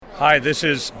Hi, this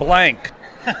is blank.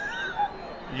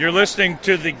 You're listening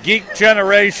to the Geek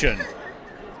Generation,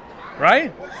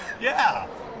 right? Yeah.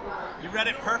 You read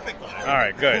it perfectly. All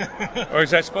right, good. Or is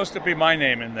that supposed to be my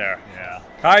name in there? Yeah.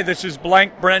 Hi, this is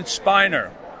blank Brent Spiner.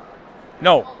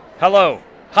 No, hello.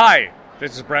 Hi,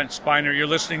 this is Brent Spiner. You're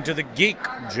listening to the Geek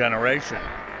Generation.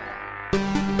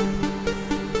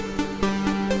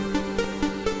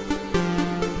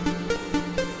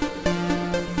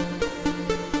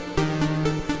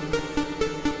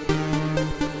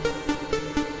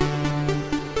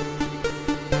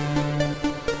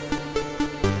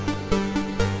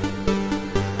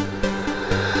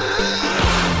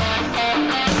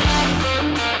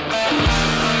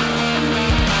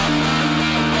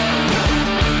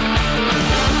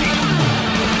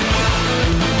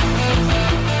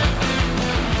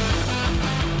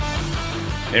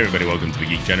 Hey everybody, welcome to the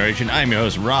Geek Generation. I'm your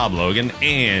host, Rob Logan,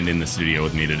 and in the studio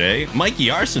with me today, Mikey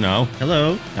Arsenault.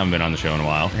 Hello. Haven't been on the show in a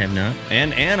while. I have not.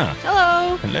 And Anna.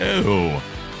 Hello. Hello.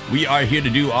 We are here to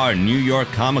do our New York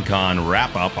Comic-Con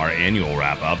wrap-up, our annual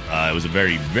wrap-up. It was a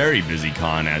very, very busy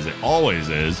con, as it always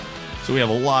is. So we have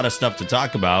a lot of stuff to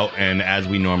talk about, and as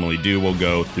we normally do, we'll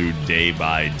go through day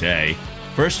by day.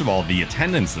 First of all, the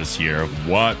attendance this year.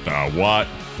 What?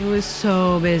 It was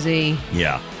so busy.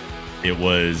 Yeah. It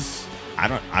was...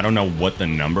 I don't know what the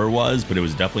number was, but it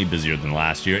was definitely busier than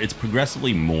last year. It's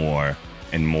progressively more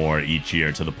and more each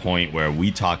year, to the point where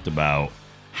we talked about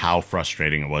how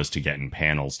frustrating it was to get in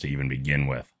panels to even begin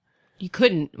with. You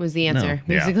couldn't was the answer,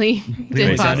 No. Yeah. basically. We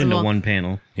only got into Impossible. one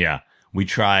panel. Yeah. We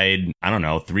tried,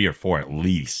 3 or 4 at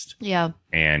least, Yeah.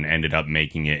 and ended up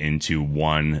making it into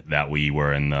one that we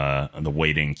were in the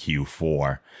waiting queue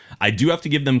for. I do have to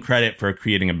give them credit for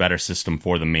creating a better system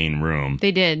for the main room.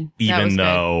 They did. That Even was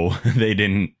though they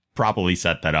didn't properly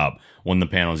set that up. One of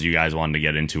the panels you guys wanted to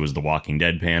get into was the Walking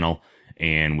Dead panel,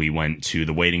 and we went to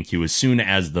the waiting queue as soon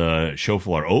as the show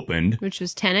floor opened, good. Which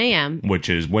was 10 a.m. which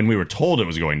is when we were told it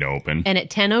was going to open. And at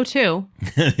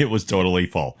 10:02, It was totally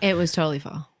full, it was totally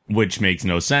full. which makes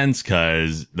no sense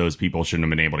because those people shouldn't have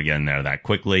been able to get in there that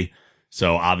quickly.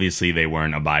 So obviously they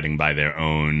weren't abiding by their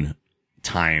own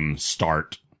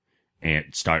start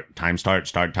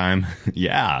time.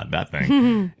 Yeah, that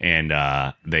thing.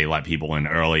 And they let people in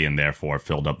early and therefore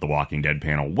filled up the Walking Dead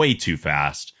panel way too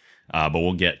fast. But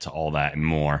we'll get to all that and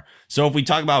more. So if we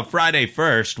talk about Friday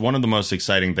first, one of the most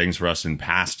exciting things for us in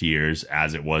past years,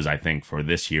 as it was, I think, for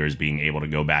this year, is being able to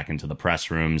go back into the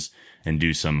press rooms and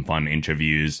do some fun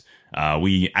interviews.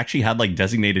 We actually had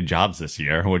designated jobs this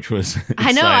year, which was exciting.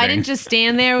 I know. I didn't just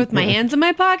stand there with my hands in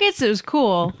my pockets. It was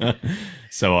cool.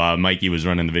 So Mikey was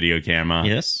running the video camera.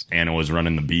 Yes. Anna was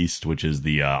running the Beast, which is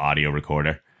the audio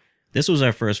recorder. This was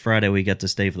our first Friday we got to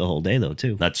stay for the whole day, though,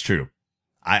 too. That's true.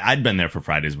 I'd been there for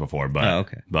Fridays before, but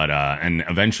okay. And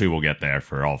eventually we'll get there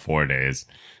for all 4 days,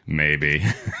 maybe.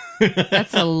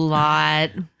 That's a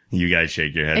lot. You guys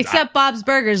shake your heads. Except Bob's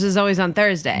Burgers is always on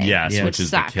Thursday. Yes, Yeah. which is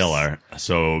sucks. the killer.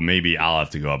 So maybe I'll have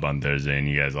to go up on Thursday, and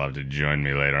you guys will have to join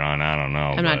me later on. I don't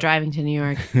know. I'm not driving to New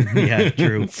York. Yeah,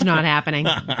 true. It's not happening.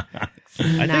 It's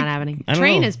not happening. I don't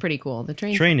Train know. is pretty cool. The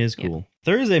Train is cool.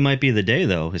 Thursday might be the day,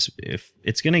 though. If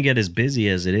it's going to get as busy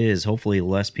as it is, hopefully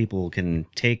less people can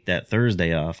take that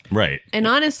Thursday off. Right. And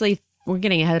honestly, we're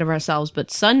getting ahead of ourselves, but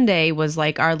Sunday was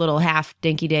like our little half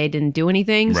dinky day, didn't do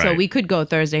anything. So Right. we could go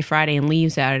Thursday, Friday, and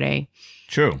leave Saturday.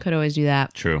 True. Could always do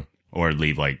that. True. Or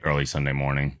leave early Sunday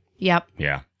morning. Yep.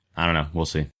 Yeah. I don't know. We'll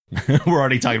see. We're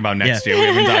already talking about next Yeah.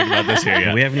 year. We haven't talked about this here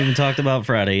yet. We haven't even talked about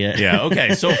Friday yet. Yeah.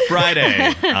 Okay. So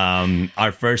Friday,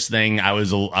 our first thing, I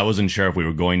wasn't sure if we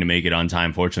were going to make it on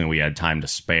time. Fortunately, we had time to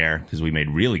spare because we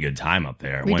made really good time up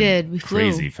there. It We went did. We flew.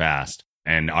 crazy fast.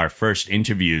 And our first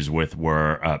interviews were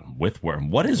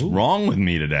what is wrong with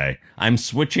me today? I'm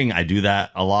switching. I do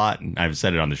that a lot. I've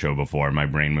said it on the show before. My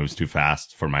brain moves too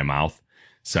fast for my mouth.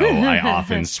 So I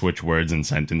often switch words and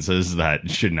sentences that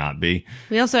should not be.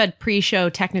 We also had pre-show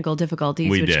technical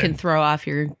difficulties, We which did. can throw off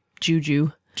your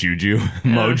juju. Juju,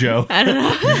 mojo, I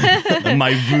don't know.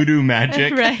 my voodoo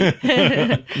magic.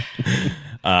 Right.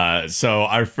 So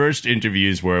our first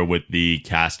interviews were with the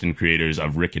cast and creators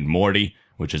of Rick and Morty,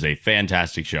 which is a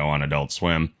fantastic show on Adult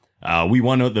Swim. We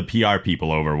won the PR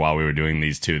people over while we were doing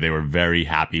these two. They were very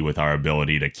happy with our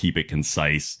ability to keep it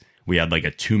concise. We had a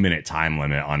 2-minute time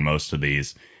limit on most of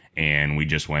these, and we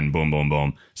just went boom, boom,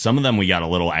 boom. Some of them we got a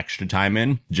little extra time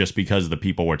in just because the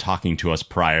people were talking to us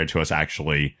prior to us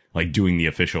actually doing the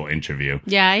official interview.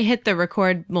 Yeah, I hit the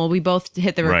record. Well, we both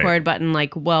hit the record Right. button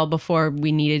well before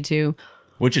we needed to.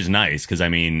 Which is nice because,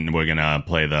 we're going to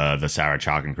play the Sarah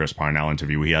Chalk and Chris Parnell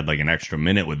interview. We had an extra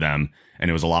minute with them, and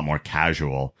it was a lot more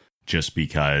casual just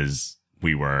because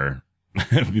we were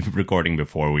recording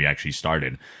before we actually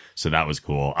started. So that was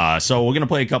cool. So we're going to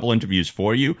play a couple interviews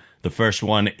for you. The first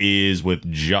one is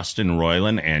with Justin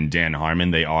Roiland and Dan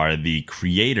Harmon. They are the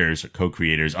co-creators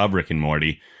of Rick and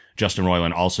Morty. Justin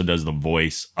Roiland also does the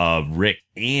voice of Rick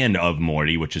and of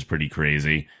Morty, which is pretty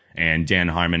crazy. And Dan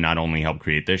Harmon not only helped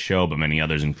create this show, but many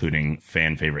others, including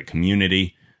fan favorite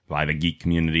Community by the geek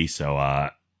community. So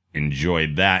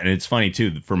enjoyed that. And it's funny,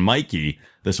 too, for Mikey,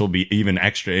 this will be even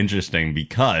extra interesting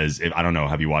because, I don't know,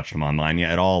 have you watched him online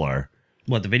yet at all, or...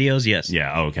 What, the videos? Yes.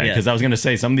 Yeah, okay. Because I was going to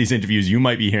say, some of these interviews you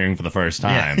might be hearing for the first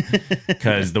time.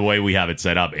 Because the way we have it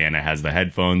set up, Anna has the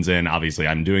headphones in. Obviously,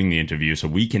 I'm doing the interview, so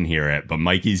we can hear it. But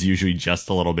Mikey's usually just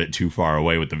a little bit too far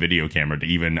away with the video camera to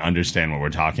even understand what we're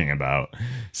talking about.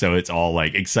 So it's all,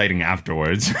 like, exciting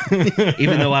afterwards.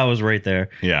 Even though I was right there.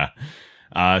 Yeah.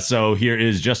 So here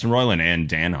is Justin Roiland and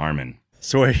Dan Harmon.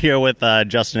 So we're here with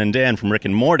Justin and Dan from Rick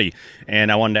and Morty,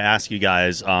 and I wanted to ask you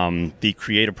guys the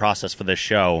creative process for this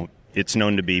show. It's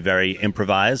known to be very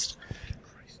improvised.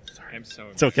 I'm so.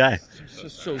 It's okay.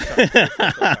 So sorry.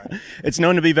 It's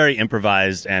known to be very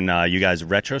improvised, and you guys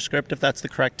retroscript, if that's the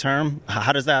correct term.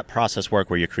 How does that process work,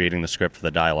 where you're creating the script for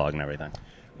the dialogue and everything?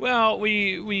 Well,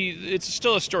 it's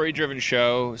still a story-driven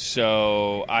show,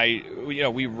 so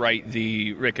we write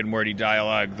the Rick and Morty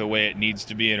dialogue the way it needs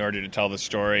to be in order to tell the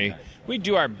story. We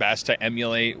do our best to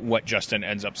emulate what Justin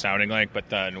ends up sounding like, but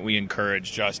then we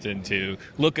encourage Justin to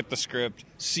look at the script,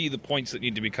 see the points that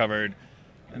need to be covered,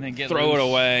 and then throw it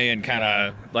away, and kind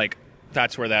of like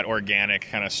that's where that organic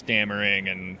kind of stammering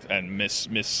and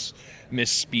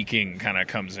misspeaking kind of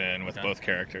comes in with both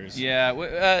characters. Yeah, we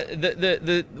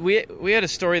had a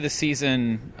story this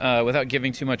season without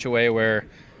giving too much away where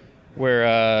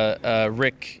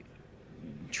Rick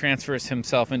transfers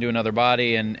himself into another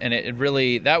body, and it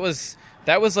really that was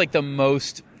like the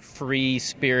most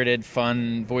free-spirited,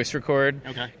 fun voice record.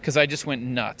 Okay. Because I just went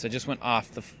nuts. I just went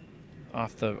off the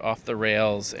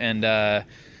rails, and I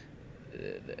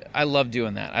love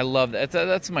doing that. I love that.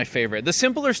 That's my favorite. The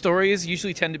simpler stories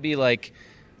usually tend to be like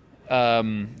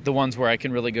the ones where I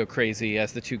can really go crazy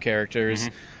as the two characters,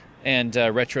 and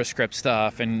retroscript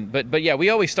stuff. But yeah, we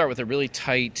always start with a really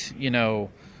tight,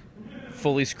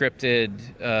 fully scripted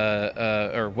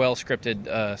or well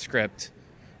scripted script,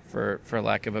 for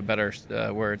lack of a better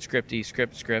word. Scripty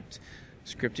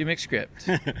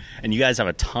McScript. And you guys have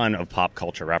a ton of pop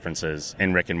culture references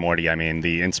in Rick and Morty. I mean,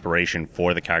 the inspiration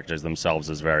for the characters themselves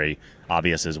is very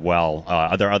obvious as well.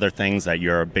 Are there other things that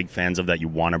you're big fans of that you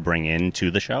want to bring into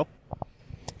the show?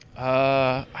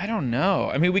 I don't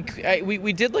know. I mean,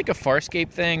 we did like a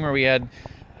Farscape thing where we had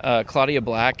Claudia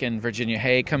Black and Virginia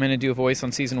Hay come in and do a voice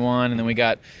on season 1, and then we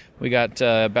got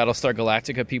Battlestar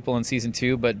Galactica people in season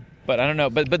 2, but I don't know,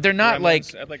 but they're not Gremlins.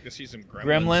 like I'd like to see some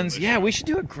Gremlins. Yeah, we should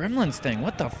do a Gremlins thing.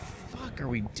 What the fuck are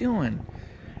we doing?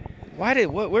 Where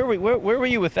were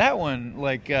you with that one?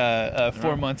 Like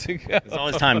 4 months ago. There's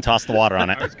always time to toss the water on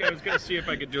it. I was going to see if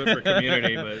I could do it for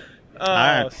Community, but Oh,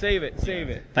 right. Save it.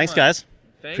 Thanks, guys.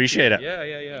 Thank Appreciate you.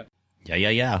 it. Yeah.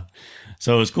 Yeah.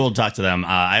 So it was cool to talk to them.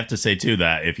 I have to say, too,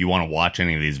 that if you want to watch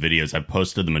any of these videos, I've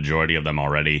posted the majority of them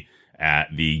already at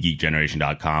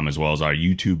thegeekgeneration.com, as well as our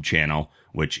YouTube channel,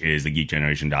 which is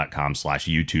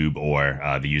thegeekgeneration.com/YouTube, or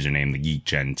the username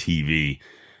thegeekgentv.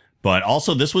 But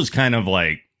also, this was kind of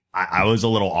like, I was a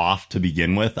little off to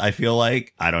begin with, I feel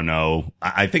like. I don't know.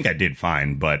 I think I did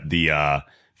fine, but the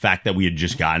fact that we had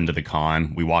just gotten to the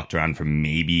con, we walked around for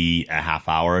maybe a half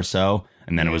hour or so,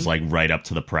 and then it was like right up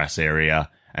to the press area.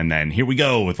 And then here we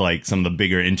go with like some of the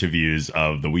bigger interviews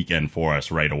of the weekend for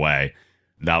us right away.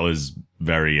 That was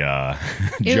very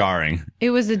jarring.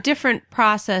 It was a different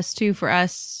process too for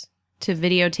us to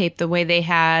videotape the way they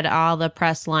had all the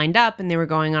press lined up, and they were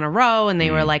going on a row, and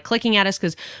they were like clicking at us,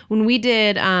 because when we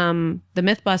did the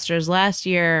Mythbusters last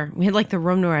year, we had like the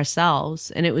room to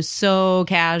ourselves, and it was so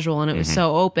casual and it was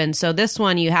so open. So this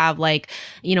one, you have like,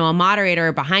 a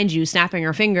moderator behind you snapping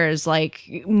her fingers like,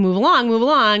 move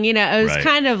along. It was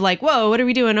kind of like, whoa, what are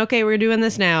we doing? Okay, we're doing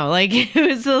this now. Like, it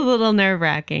was a little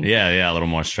nerve-wracking. Yeah, a little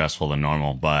more stressful than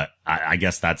normal, but I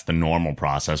guess that's the normal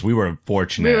process. We were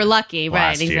fortunate. We were lucky, right?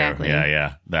 Last year. Exactly.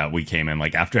 Yeah, that we came in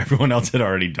like after everyone else had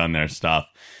already done their stuff.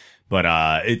 But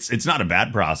it's not a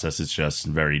bad process. It's just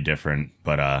very different,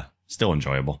 but still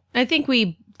enjoyable. I think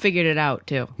we figured it out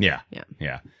too. Yeah.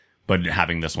 But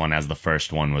having this one as the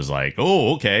first one was like,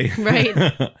 oh, okay. Right.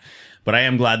 But I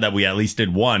am glad that we at least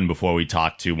did one before we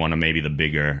talked to one of maybe the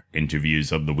bigger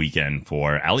interviews of the weekend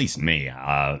for at least me.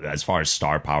 As far as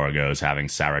star power goes, having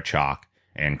Sarah Chalke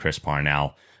and Chris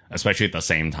Parnell, especially at the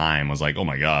same time, was like, oh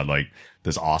my God, like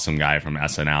this awesome guy from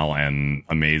SNL and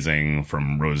amazing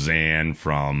from Roseanne,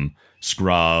 from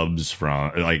Scrubs,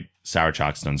 from like Sarah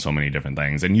Chalke's done so many different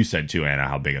things. And you said too, Anna,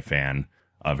 how big a fan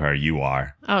of her you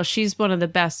are. Oh, she's one of the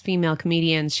best female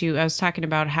comedians. I was talking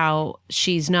about how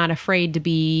she's not afraid to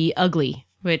be ugly,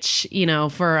 which,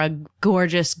 for a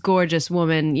gorgeous, gorgeous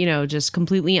woman, just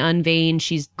completely unveined.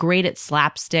 She's great at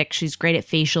slapstick. She's great at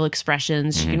facial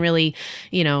expressions. She can really,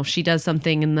 she does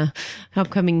something in the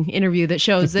upcoming interview that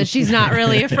shows that she's not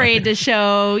really afraid to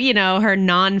show, her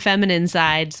non-feminine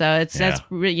side. So that's,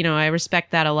 I respect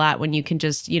that a lot when you can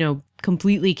just,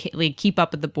 completely keep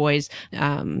up with the boys.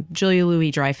 Julia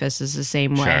Louis-Dreyfus is the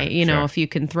same way. Sure. If you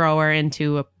can throw her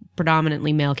into a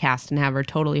predominantly male cast and have her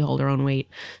totally hold her own weight.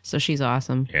 So she's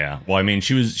awesome. Yeah. Well, I mean,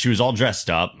 she was all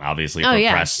dressed up, obviously, for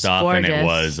press stuff. Gorgeous.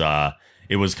 And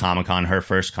it was Comic-Con, her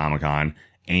first Comic-Con.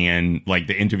 And like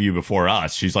the interview before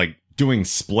us, she's like doing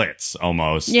splits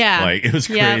almost. Yeah. Like it was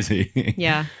crazy.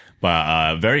 Yeah.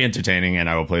 But very entertaining, and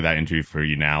I will play that interview for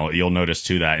you now. You'll notice,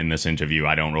 too, that in this interview,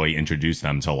 I don't really introduce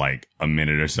them till like a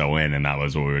minute or so in, and that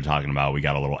was what we were talking about. We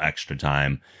got a little extra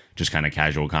time, just kind of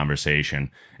casual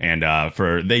conversation. And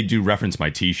they do reference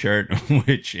my T-shirt,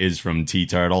 which is from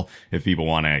T-Turtle. If people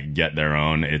want to get their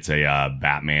own, it's a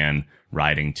Batman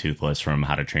riding Toothless from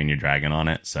How to Train Your Dragon on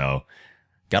it. So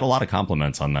got a lot of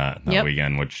compliments on that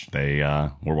weekend, which they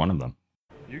were one of them.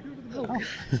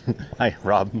 Hi,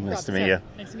 Rob. Nice to meet you.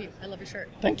 Nice to meet you. I love your shirt.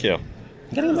 Thank you.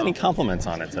 Getting many compliments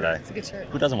on it today. It's a good shirt.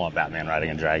 Who doesn't want Batman riding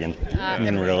a dragon?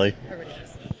 Really? Everybody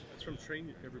does. It's from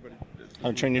everybody. How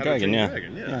to Train Your Dragon,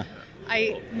 yeah.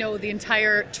 I know the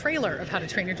entire trailer of How to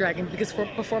Train Your Dragon because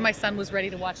before my son was ready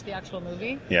to watch the actual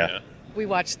movie, we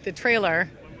watched the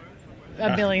trailer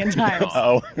a million times.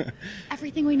 Oh.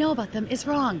 Everything we know about them is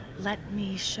wrong. Let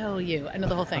me show you. I know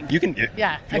the whole thing. You can.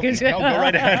 Yeah, I can do it. Go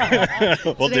right ahead.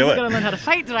 We'll Today do we're it. going to learn how to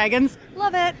fight dragons.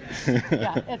 Love it.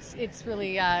 Yeah, it's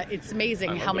really it's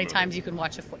amazing how many times you can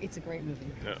watch it. It's a great movie.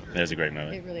 Yeah. It is a great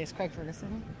movie. It really is. Craig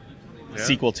Ferguson. Yeah.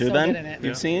 Sequel too, So then? good in it.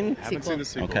 You've seen? Haven't seen the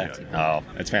sequel Okay. yet. Oh,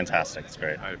 it's fantastic. It's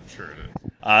great. I'm sure it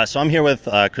is. So I'm here with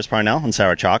Chris Parnell and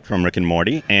Sarah Chalke from Rick and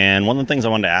Morty, and one of the things I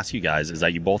wanted to ask you guys is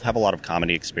that you both have a lot of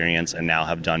comedy experience and now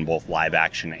have done both live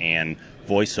action and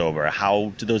voiceover.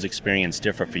 How do those experiences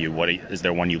differ for you? Is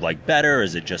there one you like better, or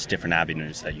is it just different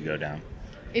avenues that you go down?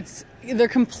 They're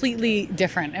completely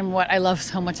different, and what I love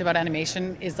so much about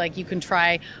animation is like you can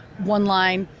try one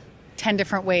line 10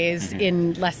 different ways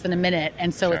in less than a minute,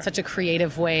 and so it's such a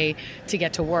creative way to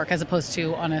get to work as opposed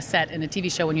to on a set in a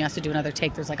TV show when you have to do another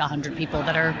take there's like 100 people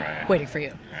that are waiting for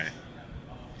you. Right.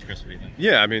 Chris, what do you think?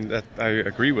 Yeah, I mean, I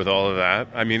agree with all of that.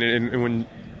 I mean, and when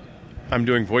I'm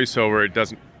doing voiceover, it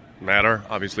doesn't matter,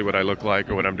 obviously, what I look like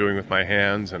or what I'm doing with my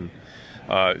hands. And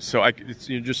so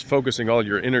you're just focusing all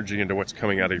your energy into what's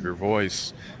coming out of your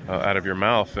voice, out of your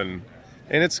mouth. And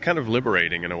it's kind of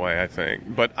liberating in a way, I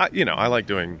think. But, I like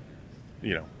doing,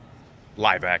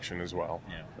 live action as well.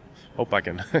 Yeah. Hope I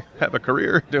can have a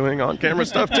career doing on-camera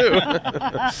stuff, too.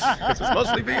 'Cause it's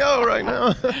mostly VO right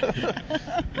now.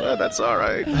 But that's all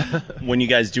right. When you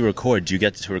guys do record, do you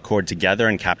get to record together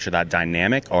and capture that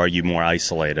dynamic, or are you more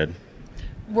isolated?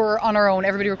 We're on our own.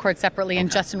 Everybody records separately, and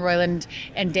Justin Roiland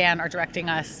and Dan are directing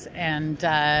us, and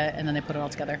then they put it all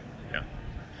together.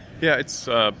 Yeah, it's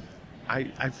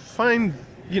I find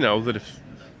that if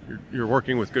you're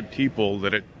working with good people,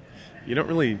 that you don't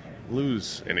really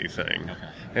lose anything.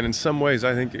 And in some ways,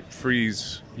 I think it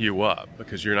frees you up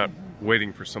because you're not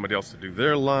waiting for somebody else to do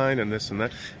their line and this and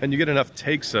that, and you get enough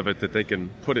takes of it that they can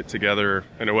put it together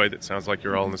in a way that sounds like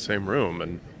you're all in the same room.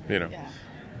 And Yeah.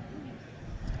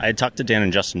 I had talked to Dan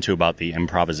and Justin, too, about the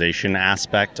improvisation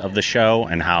aspect of the show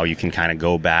and how you can kind of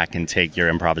go back and take your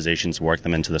improvisations, work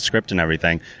them into the script and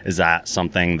everything. Is that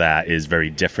something that is very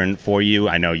different for you?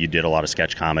 I know you did a lot of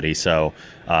sketch comedy, so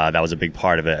that was a big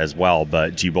part of it as well.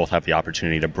 But do you both have the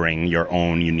opportunity to bring your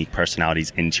own unique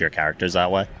personalities into your characters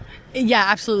that way? Yeah,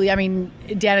 absolutely. I mean,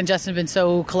 Dan and Justin have been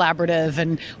so collaborative,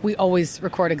 and we always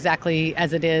record exactly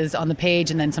as it is on the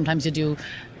page, and then sometimes you do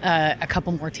a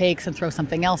couple more takes and throw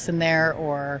something else in there,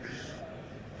 or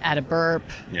add a burp,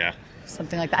 Yeah.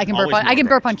 something like that. I can Always burp. I can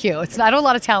more burp on cue. I don't have a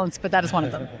lot of talents, but that is one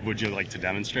of them. Would you like to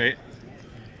demonstrate?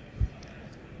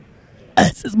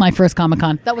 This is my first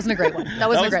Comic-Con. That wasn't a great one. That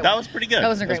wasn't a great That one. was pretty good. That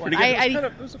wasn't a great one.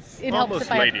 it was it helps almost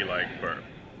if I- ladylike burp.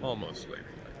 Almost ladylike.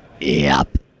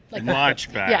 Yep. Like that.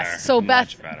 Much better. Yes. So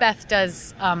Much better. Beth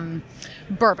does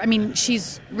burp. I mean,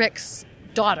 she's Rick's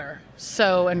daughter.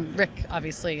 So, and Rick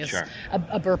obviously is Sure.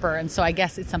 a burper, and so I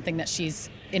guess it's something that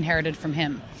she's inherited from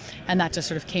him, and that just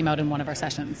sort of came out in one of our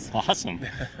sessions. Awesome.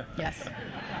 Yes.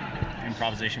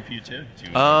 Improvisation for you, too? Do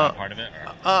you want to be part of it?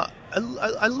 Or?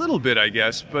 A little bit, I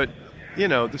guess, but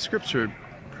the scripts are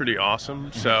pretty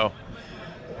awesome, so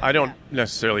I don't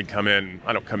necessarily come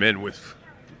in with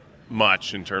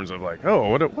much in terms of like, oh,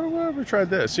 what have we tried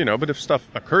this? But if stuff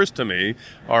occurs to me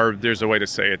or there's a way to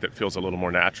say it that feels a little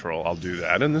more natural, I'll do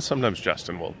that. And then sometimes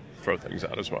Justin will throw things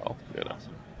out as well.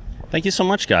 Thank you so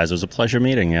much, guys. It was a pleasure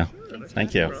meeting you.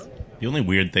 Thank you. The only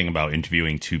weird thing about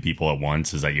interviewing two people at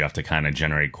once is that you have to kind of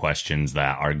generate questions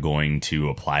that are going to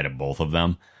apply to both of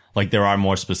them. Like, there are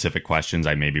more specific questions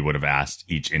I maybe would have asked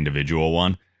each individual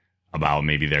one about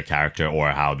maybe their character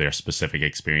or how their specific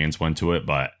experience went to it,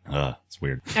 but it's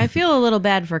weird. I feel a little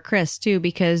bad for Chris, too,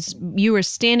 because you were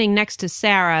standing next to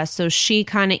Sarah, so she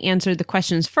kind of answered the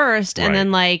questions first, and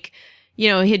then, like,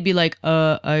 he'd be like,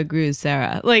 I agree with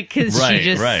Sarah. Like, because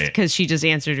she just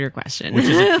answered your question.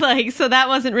 Like, so that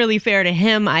wasn't really fair to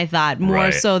him, I thought.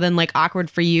 More so than, like, awkward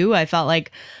for you. I felt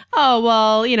like, oh,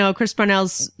 well, Chris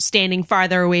Parnell's standing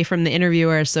farther away from the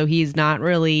interviewer, so he's not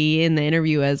really in the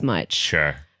interview as much.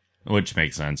 Sure. Which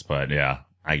makes sense, but yeah,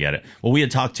 I get it. Well, we had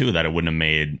talked, too, that it wouldn't have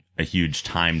made a huge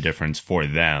time difference for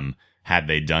them had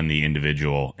they done the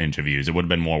individual interviews. It would have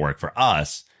been more work for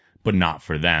us, but not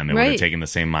for them. It would have taken the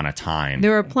same amount of time. There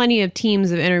were plenty of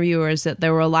teams of interviewers that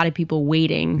there were a lot of people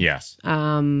waiting. Yes.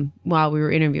 While we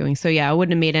were interviewing. So yeah, it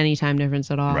wouldn't have made any time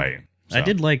difference at all. Right. So. I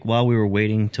did like while we were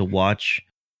waiting to watch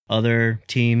other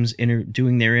teams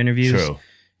doing their interviews. True.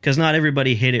 Because not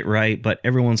everybody hit it right, but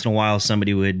every once in a while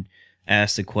somebody would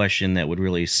ask a question that would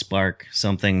really spark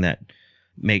something that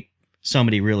make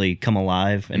somebody really come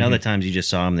alive. And other times you just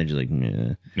saw them, they're just like,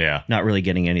 yeah, not really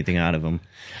getting anything out of them.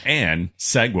 And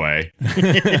segue.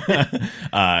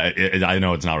 I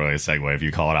know it's not really a segue if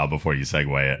you call it out before you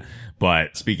segue it.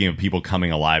 But speaking of people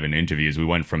coming alive in interviews, we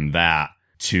went from that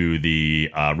to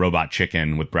the Robot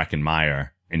Chicken with Breckin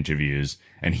Meyer interviews,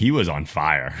 and he was on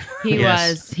fire. He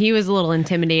was a little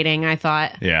intimidating, I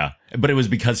thought. Yeah. But it was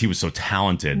because he was so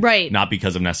talented. Right. Not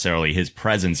because of necessarily his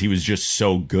presence. He was just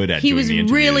so good at doing the interviews. He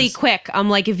was really quick. I'm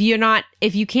like, if you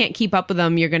can't keep up with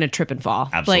him, you're going to trip and fall.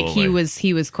 Absolutely. Like,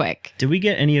 he was quick. Did we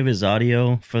get any of his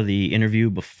audio for the interview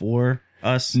before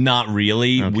us? Not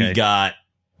really. Okay.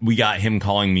 We got him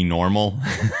calling me normal.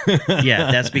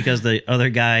 Yeah, that's because the other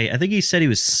guy, I think he said he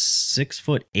was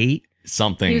 6'8".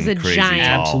 Something he was a crazy giant.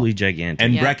 tall. Absolutely gigantic.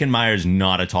 And Breckin Meyer's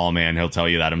not a tall man. He'll tell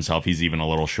you that himself. He's even a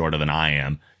little shorter than I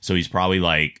am. So he's probably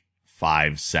like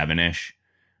 5'7"-ish,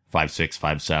 5'6",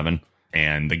 5'7".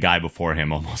 And the guy before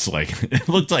him almost like, it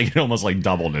looked like it almost like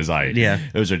doubled his height. Yeah.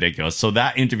 It was ridiculous. So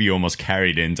that interview almost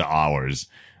carried into ours.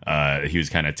 He was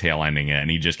kind of tail ending it, and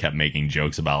he just kept making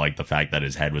jokes about like the fact that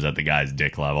his head was at the guy's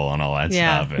dick level and all that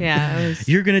stuff. And Yeah.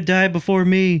 You're going to die before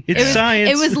me. It's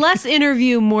science. It was less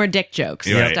interview, more dick jokes.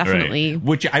 Right, definitely. right.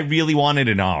 Which I really wanted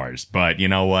in ours, but you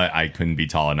know what? I couldn't be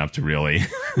tall enough to really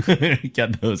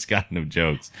get those kind of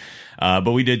jokes.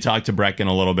 But we did talk to Breckin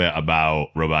a little bit about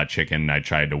Robot Chicken. I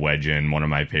tried to wedge in one of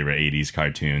my favorite 80s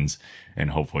cartoons and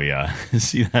hopefully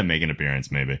see that make an appearance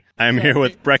maybe. I'm here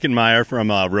with Breckin Meyer from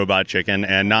Robot Chicken,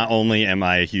 and not only am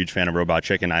I a huge fan of Robot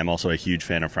Chicken, I'm also a huge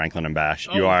fan of Franklin and Bash.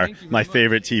 You are my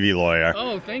favorite TV lawyer.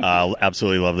 Oh, thank you.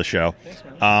 Absolutely love the show.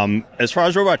 As far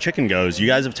as Robot Chicken goes, you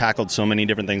guys have tackled so many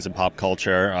different things in pop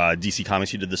culture. DC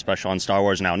Comics, you did the special on Star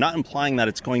Wars now. Not implying that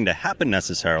it's going to happen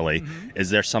necessarily. Mm-hmm.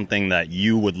 Is there something that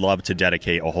you would love to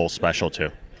dedicate a whole special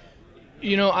to?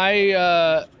 You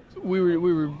know, we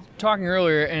were talking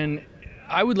earlier, and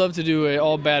I would love to do an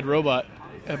all bad robot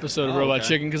episode of Robot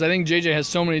Chicken, because I think JJ has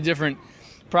so many different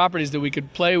properties that we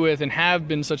could play with and have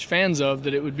been such fans of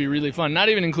that it would be really fun. Not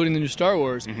even including the new Star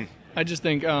Wars. Mm-hmm. I just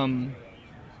think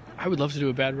I would love to do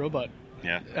a bad robot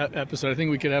episode. I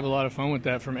think we could have a lot of fun with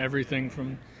that, from everything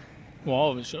from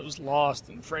all of his shows, Lost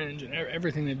and Fringe and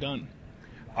everything they've done.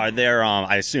 Are there,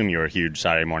 I assume you're a huge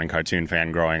Saturday morning cartoon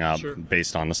fan growing up, Sure.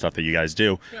 based on the stuff that you guys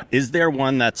do. Yeah. Is there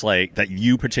one that's like, that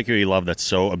you particularly love that's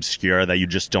so obscure that you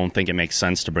just don't think it makes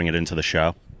sense to bring it into the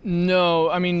show? No,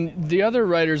 I mean, the other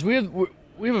writers, we have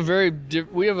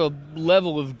a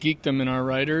level of geekdom in our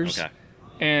writers. Okay.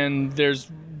 And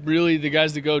there's really the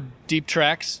guys that go deep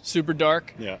tracks, super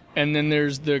dark. Yeah. And then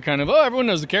there's the kind of, everyone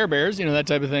knows the Care Bears, that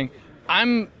type of thing.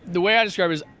 The way I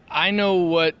describe it is, I know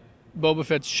what Boba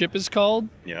Fett's ship is called.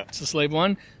 Yeah. It's the Slave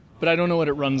One, but I don't know what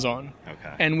it runs on.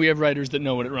 Okay. And we have writers that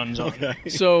know what it runs on. Okay.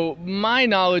 So my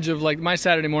knowledge of like my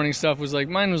Saturday morning stuff was like,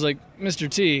 mine was like Mr.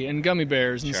 T and Gummy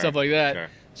Bears and stuff like that. Sure.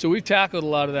 So we've tackled a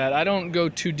lot of that. I don't go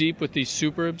too deep with the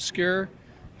super obscure.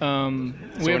 So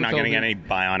we're not getting any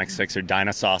Bionic 6 or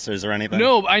Dinosaucers or anything?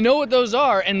 No, I know what those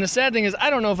are, and the sad thing is I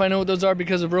don't know if I know what those are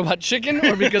because of Robot Chicken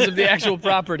or because of the actual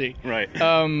property. Right.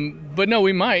 But no,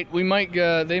 we might.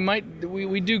 They might.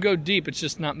 We do go deep. It's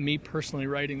just not me personally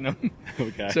writing them.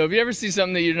 Okay. So if you ever see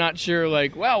something that you're not sure,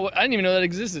 like, wow, I didn't even know that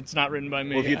existed. It's not written by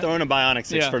me. Well, if you throw in a Bionic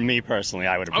 6 Yeah. for me personally,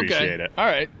 I would appreciate it. All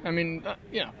right. I mean, all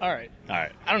right. All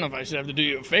right. I don't know if I should have to do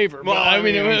you a favor, Well, but I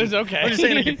mean, I'm it was okay. I'm just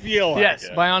saying if you feel like yes,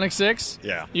 it. Bionic 6?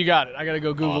 Yeah. You got it. I got to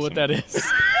go Google what that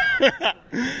is. All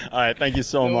right. Thank you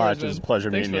so No much. worries, It was a man.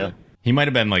 pleasure Thanks meeting for you. that. He might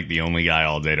have been like the only guy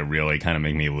all day to really kind of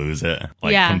make me lose it,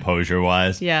 like Yeah. composure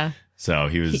wise. Yeah. So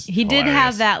he was. He did hilarious.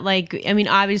 have that, like, I mean,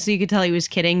 obviously you could tell he was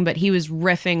kidding, but he was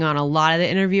riffing on a lot of the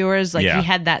interviewers. Like, Yeah. he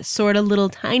had that sort of little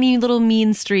tiny little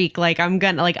mean streak. Like, I'm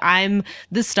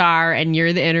the star and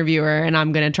you're the interviewer and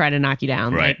I'm going to try to knock you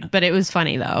down. Right. Like, but it was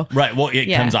funny though. Right. Well, it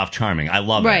Yeah. comes off charming. I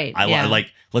love Right, it. I yeah.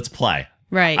 like. Let's play.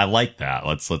 Right. I like that.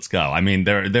 Let's go. I mean,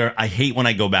 I hate when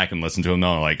I go back and listen to them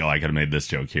though. Like, oh, I could have made this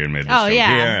joke here and made this Oh joke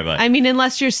yeah. here. But I mean,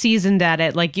 unless you're seasoned at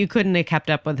it, like you couldn't have kept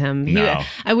up with him. No.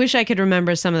 I wish I could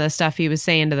remember some of the stuff he was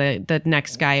saying to the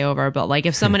next guy over, but like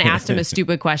if someone asked him a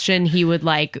stupid question, he would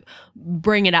like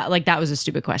bring it out like that was a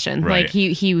stupid question. Right. Like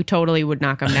he totally would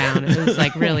knock him down. It was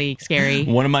like really scary.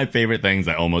 one of my favorite things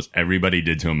that almost everybody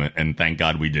did to him, and thank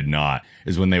God we did not,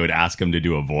 is when they would ask him to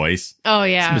do a voice. Oh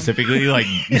yeah. Specifically, like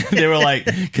they were like,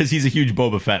 because he's a huge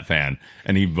Boba Fett fan,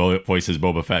 and he voices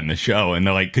Boba Fett in the show, and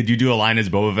they're like, "Could you do a line as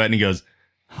Boba Fett?" And he goes,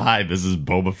 "Hi, this is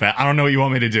Boba Fett. I don't know what you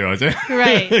want me to do."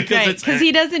 Right, because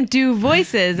he doesn't do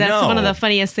voices. That's No. one of the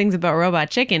funniest things about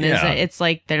Robot Chicken is Yeah. that it's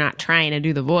like they're not trying to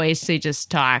do the voice; they just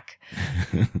talk.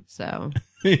 So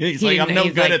he's like, "I'm no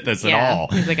he's good like- at this yeah. at all."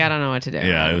 He's like, I don't know what to do. I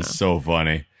Yeah, it don't was know. so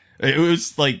funny. It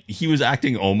was like he was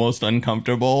acting almost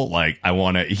uncomfortable. Like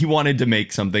he wanted to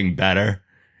make something better.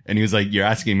 And he was like, "You're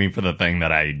asking me for the thing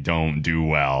that I don't do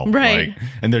well. Right. Like,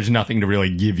 and there's nothing to really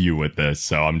give you with this.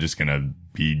 So I'm just going to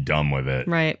be done with it."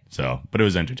 Right. So, but it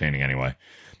was entertaining anyway.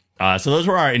 So those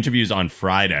were our interviews on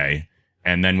Friday.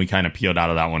 And then we kind of peeled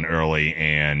out of that one early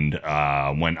and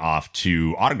went off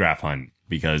to Autograph Hunt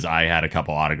because I had a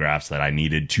couple autographs that I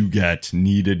needed to get.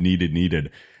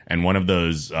 Needed. And one of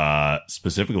those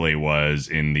specifically was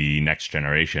in the Next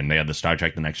Generation. They had the Star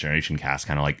Trek The Next Generation cast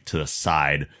kind of like to the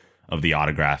side of the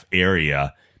autograph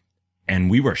area. And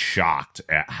we were shocked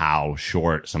at how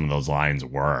short some of those lines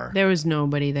were. There was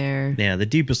nobody there. Yeah, the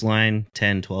deepest line,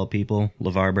 10, 12 people,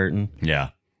 LeVar Burton. Yeah.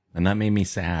 And that made me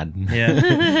sad.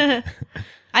 Yeah.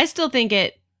 I still think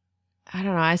it. I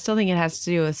don't know. I still think it has to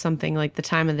do with something like the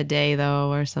time of the day,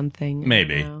 though, or something. I don't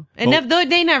Maybe. know. And Well-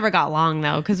 they never got long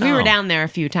though, because we No. were down there a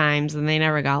few times and they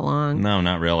never got long. No,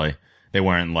 not really. They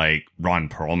weren't like Ron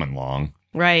Perlman long.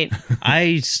 Right.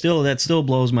 that still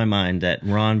blows my mind that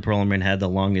Ron Perlman had the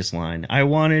longest line. I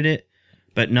wanted it,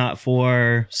 but not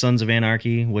for Sons of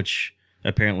Anarchy, which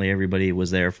apparently everybody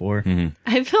was there for.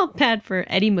 I felt bad for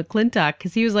Eddie McClintock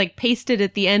because he was like pasted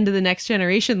at the end of the Next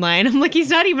Generation line. I'm like, he's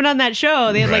not even on that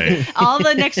show. They had Right. like all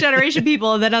the Next Generation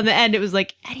people, and then on the end it was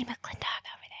like Eddie McClintock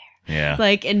over there. Yeah.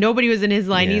 Like, and nobody was in his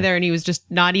line Yeah. either, and he was just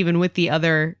not even with the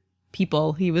other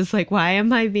people. He was like, why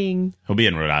am I being? He'll be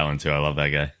in Rhode Island too. I love that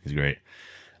guy. He's great.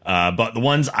 But the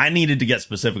ones I needed to get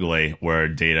specifically were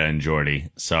Data and Geordi.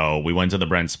 So we went to the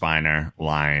Brent Spiner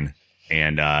line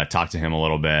and talked to him a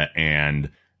little bit.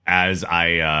 And as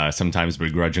I sometimes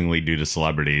begrudgingly do to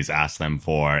celebrities, asked them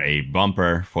for a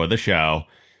bumper for the show.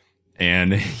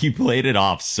 And he played it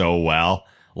off so well.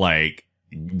 Like,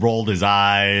 rolled his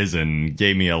eyes and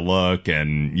gave me a look.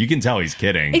 And you can tell he's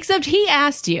kidding. Except he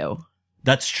asked you.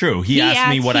 That's true. He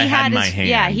asked me what I had in my his, hand.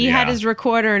 Yeah, he had his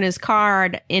recorder and his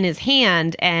card in his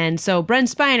hand, and so Brent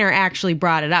Spiner actually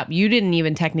brought it up. You didn't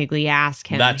even technically ask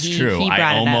him. That's true. He brought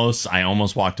it up. I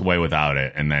almost walked away without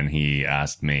it, and then he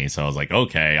asked me. So I was like,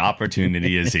 okay,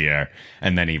 opportunity is here.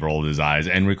 And then he rolled his eyes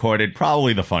and recorded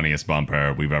probably the funniest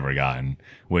bumper we've ever gotten,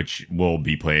 which will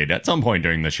be played at some point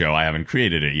during the show. I haven't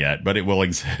created it yet, but it will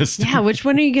exist. Yeah, which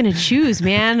one are you going to choose,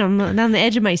 man? I'm on the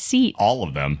edge of my seat. All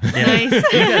of them. Nice. You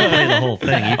gotta play the whole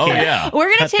thing. You Oh can't- yeah. We're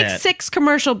going Cut to take that. 6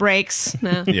 commercial breaks.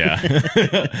 No.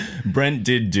 Yeah. Brent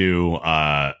did do,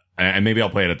 and maybe I'll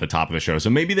play it at the top of the show. So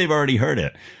maybe they've already heard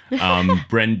it.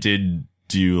 Brent did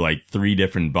do like 3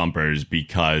 different bumpers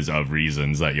because of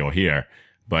reasons that you'll hear.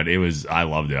 But I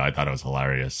loved it. I thought it was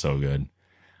hilarious. So good.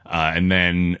 And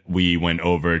then we went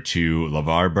over to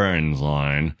LeVar Burton's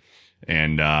line,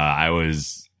 and I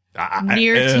was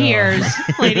Near tears,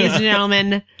 ladies and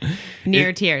gentlemen.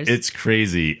 Near tears. It's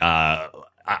crazy.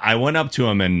 I went up to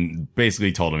him and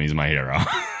basically told him he's my hero.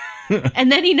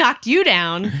 And then he knocked you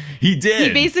down. He did.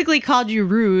 He basically called you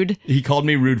rude. He called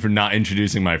me rude for not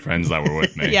introducing my friends that were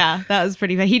with me. Yeah, that was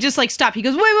pretty bad. He just like stopped. He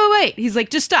goes, wait. He's like,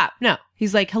 just stop. No.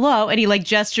 He's like, hello. And he like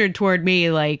gestured toward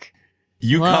me like,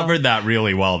 You Hello? covered that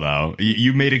really well, though.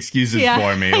 You made excuses Yeah,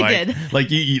 for me. I Like, did.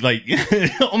 like you like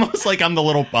almost like I'm the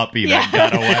little puppy that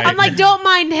got away. I'm like, don't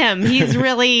mind him. He's a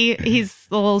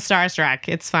little starstruck.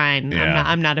 It's fine. Yeah.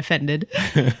 I'm not offended.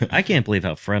 I can't believe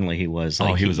how friendly he was. Oh,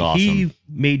 Like, he was awesome. He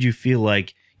made you feel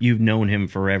like you've known him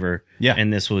forever. Yeah.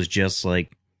 And this was just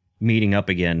like meeting up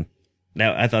again.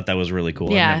 Now, I thought that was really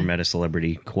cool. Yeah. I've never met a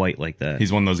celebrity quite like that.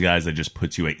 He's one of those guys that just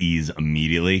puts you at ease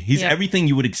immediately. He's Yep. everything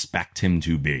you would expect him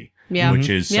to be, Yeah. which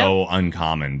is so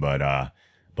uncommon, but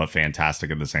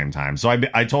fantastic at the same time. So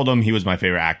I told him he was my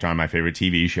favorite actor on my favorite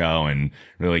TV show and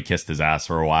really kissed his ass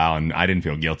for a while. And I didn't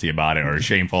feel guilty about it or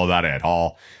shameful about it at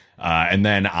all. And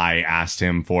then I asked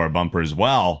him for a bumper as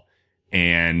well.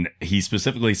 And he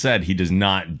specifically said he does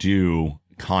not do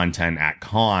content at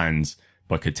cons,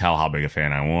 but could tell how big a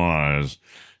fan I was.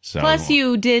 So Plus,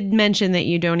 you did mention that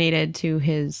you donated to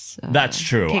his. That's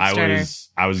true. Kickstarter.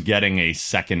 I was getting a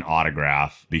second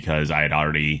autograph because I had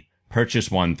already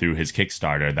purchased one through his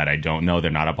Kickstarter that I don't know.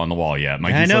 They're not up on the wall yet.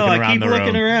 Mikey's I know. looking I around keep the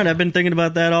looking room. around. I've been thinking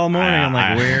about that all morning. I'm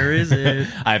like, where is it?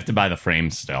 I have to buy the frame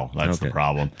still. That's the Okay.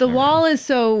 problem. The wall is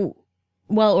so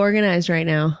well organized right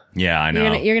now. Yeah, I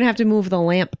know. You're gonna have to move the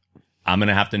lamp. I'm going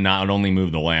to have to not only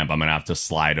move the lamp, I'm going to have to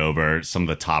slide over some of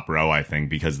the top row, I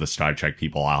think, because the Star Trek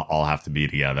people all have to be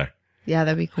together. Yeah,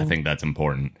 that'd be cool. I think that's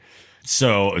important.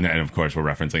 So, and of course, we're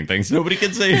referencing things nobody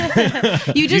can see.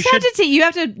 You just have to you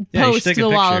have to Yeah, you post should take a the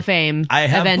Wall picture. of Fame. I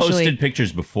have eventually. posted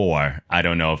pictures before. I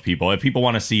don't know if people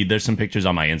want to see, there's some pictures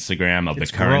on my Instagram of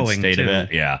It's the current growing, state of too.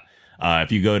 it. Yeah.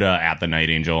 If you go to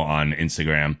 @the_Night_Angel on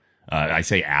Instagram, I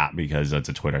say because that's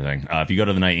a Twitter thing. If you go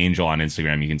to the Night Angel on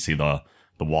Instagram, you can see the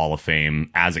Wall of Fame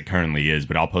as it currently is,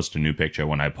 but I'll post a new picture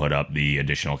when I put up the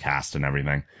additional cast and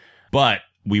everything. But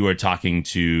we were talking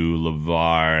to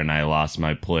LeVar and I lost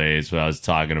my place. What I was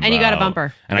talking about. And you got a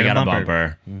bumper. And I You got got a a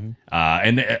bumper.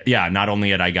 Yeah, not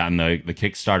only had I gotten the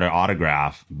Kickstarter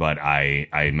autograph, but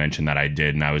I mentioned that I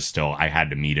did, and I had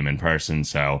to meet him in person.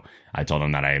 So I told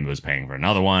him that I was paying for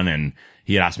another one, and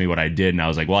he had asked me what I did, and I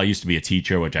was like, well, I used to be a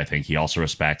teacher, which I think he also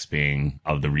respects, being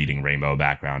of the Reading Rainbow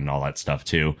background and all that stuff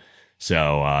too.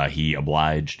 So he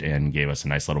obliged and gave us a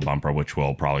nice little bumper, which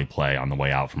we'll probably play on the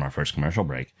way out from our first commercial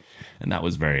break. And that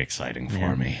was very exciting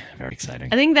for me. Very exciting.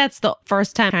 I think that's the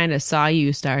first time I kind of saw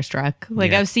you starstruck.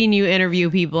 Like, I've seen you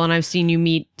interview people and I've seen you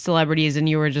meet celebrities and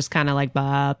you were just kind of like,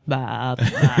 bah, bah,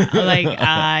 bah. Like,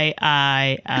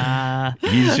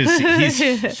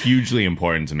 He's hugely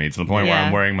important to me, to the point where Yeah.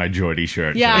 I'm wearing my Geordie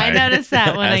shirt. Yeah, I today noticed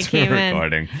that when I as we're came in.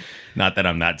 recording. Not that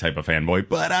I'm that type of fanboy,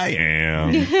 but I am.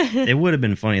 It would have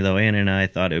been funny, though. Anna and I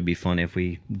thought it would be funny if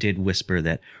we did whisper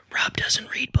that Rob doesn't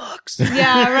read books.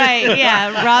 yeah, right.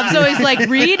 Yeah. Rob's always like,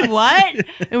 read what?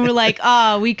 And we're like,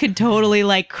 oh, we could totally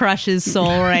like crush his soul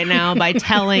right now by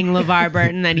telling LeVar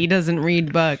Burton that he doesn't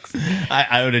read books.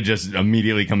 I would have just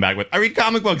immediately come back with, I read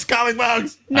comic books. I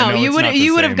No, know you it's would not the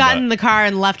you would have same, gotten in but the car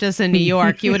and left us in New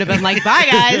York. You would have been like, bye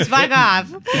guys, fuck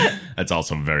off. That's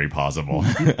also very possible.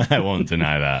 I won't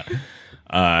deny that.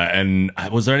 And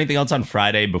was there anything else on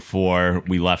Friday before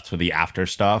we left for the after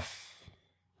stuff?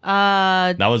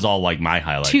 That was all like my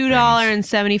highlight.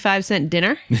 $2.75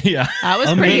 dinner. things. Yeah. That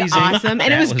was pretty Amazing. awesome, and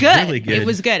That it was was good. really good. It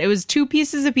was good. It was 2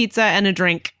 pieces of pizza and a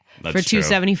drink That's for true.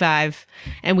 $2.75,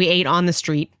 and we ate on the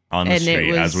street. On the And it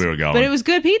street was- as we were going. But it was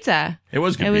good pizza. It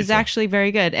was good It was pizza. actually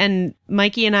very good. And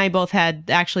Mikey and I both had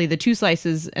actually the 2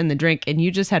 slices and the drink, and you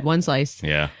just had 1 slice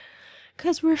Yeah.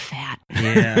 because we're fat.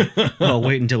 Yeah. Well,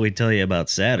 wait until we tell you about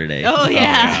Saturday. Oh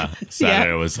yeah,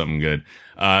 Saturday was something good.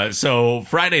 So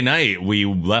Friday night, we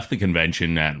left the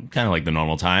convention at kind of like the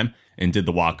normal time and did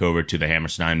the walk over to the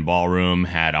Hammerstein Ballroom,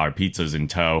 had our pizzas in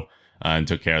tow, and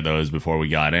took care of those before we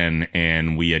got in.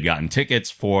 And we had gotten tickets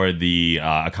for the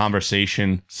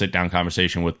sit-down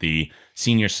conversation with the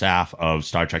senior staff of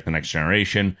Star Trek The Next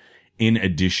Generation, in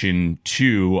addition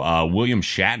to William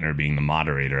Shatner being the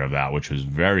moderator of that, which was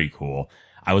very cool.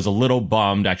 I was a little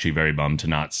bummed, actually very bummed, to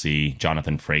not see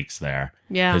Jonathan Frakes there.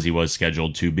 Yeah. Because he was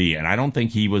scheduled to be. And I don't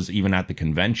think he was even at the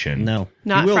convention. No.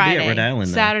 not he will Friday. be at Rhode Island,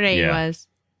 though. Saturday Yeah. he was.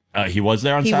 He was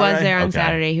there on He Saturday? was there on Okay.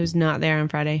 Saturday. He was not there on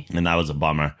Friday. And that was a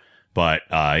bummer. But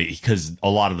because a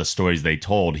lot of the stories they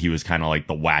told, he was kind of like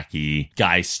the wacky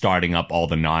guy starting up all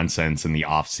the nonsense in the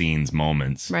off-scenes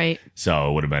moments. Right. So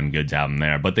it would have been good to have him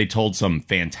there. But they told some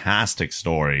fantastic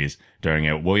stories during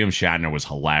it. William Shatner was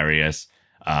hilarious.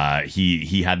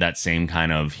 He had that same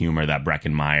kind of humor that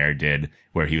Breckin Meyer did,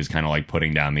 where he was kind of like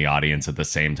putting down the audience at the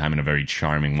same time in a very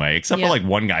charming way, except for like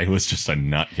one guy who was just a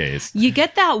nutcase. You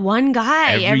get that one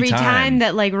guy every time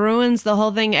that like ruins the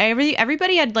whole thing.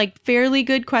 Everybody had like fairly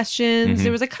good questions.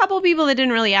 There was a couple people that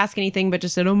didn't really ask anything, but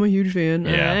just said, "I'm a huge fan."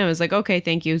 And I was like, "Okay,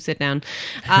 thank you, sit down."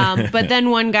 But then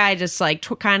one guy just like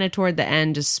kind of toward the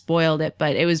end just spoiled it.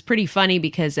 But it was pretty funny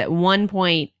because at one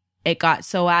point it got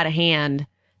so out of hand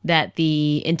that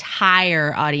the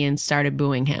entire audience started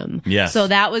booing him. Yes. So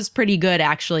that was pretty good,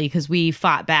 actually, because we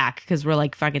fought back because we're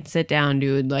like, fucking sit down,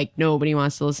 dude. Like, nobody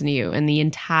wants to listen to you. And the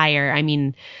entire, I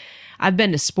mean, I've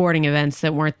been to sporting events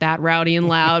that weren't that rowdy and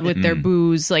loud with their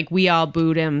boos. Like, we all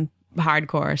booed him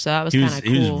hardcore. So that was kind of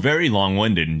cool. He was very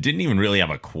long-winded and didn't even really have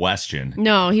a question.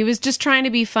 No, he was just trying to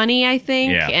be funny, I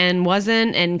think, Yeah. and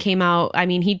wasn't, and came out. I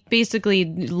mean, he basically,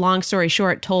 long story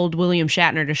short, told William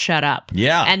Shatner to shut up.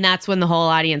 Yeah. And that's when the whole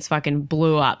audience fucking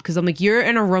blew up. Because I'm like, you're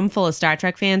in a room full of Star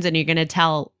Trek fans and you're going to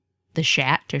tell the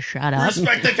Shat to shut up?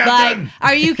 Respect the captain! Like,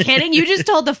 are you kidding? You just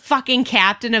told the fucking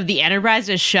captain of the Enterprise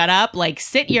to shut up? Like,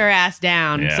 sit your ass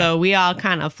down. Yeah. So we all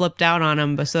kind of flipped out on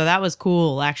him. But so that was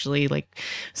cool, actually. Like,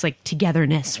 it's like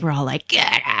togetherness. We're all like,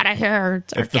 get out of here.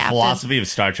 It's our If the captain. philosophy of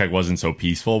Star Trek wasn't so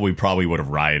peaceful, we probably would have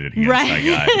rioted against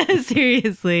that guy.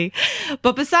 Seriously.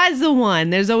 But besides the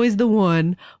one, there's always the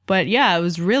one. But yeah, it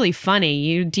was really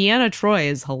funny. Deanna Troi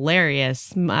is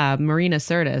hilarious. Marina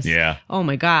Sirtis. Yeah. Oh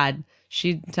my God.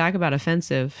 She talk about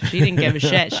offensive. She didn't give a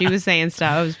shit. She was saying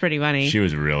stuff. It was pretty funny. She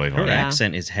was really Her funny.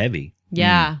 accent is heavy.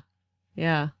 Yeah.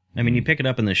 Yeah. I mean, you pick it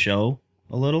up in the show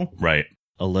a little. Right.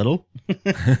 A little.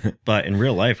 But in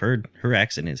real life, her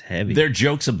accent is heavy. Their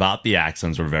jokes about the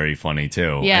accents were very funny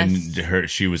too. Yes. And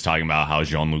she was talking about how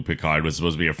Jean-Luc Picard was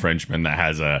supposed to be a Frenchman that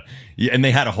has and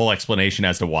they had a whole explanation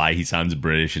as to why he sounds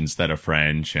British instead of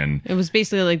French. And It was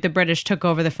basically like the British took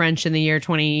over the French in the year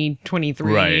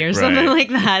 2023 Right, or something right. like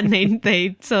that. And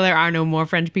they so there are no more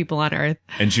French people on Earth.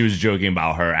 and she was joking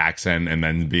about her accent and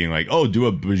then being like, "Oh, do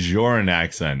a Bajoran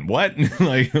accent." What?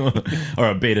 Like, or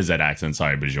a Beta Z accent.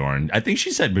 Sorry, Bajoran. I think she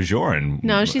said Bajoran.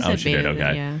 No, she said she Beta did. Z,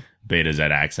 Okay. yeah. Beta Z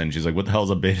accent. She's like, "What the hell is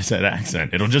a Beta Z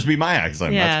accent?" It'll just be my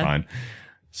accent. Yeah. That's fine.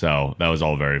 So that was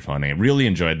all very funny. Really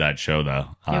enjoyed that show though.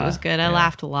 It was good. I yeah.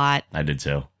 laughed a lot. I did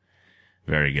too.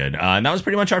 Very good. And that was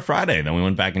pretty much our Friday. Then we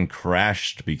went back and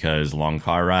crashed because long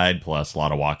car ride plus a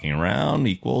lot of walking around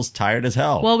equals tired as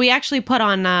hell. Well, we actually put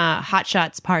on Hot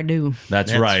Shots Pardue.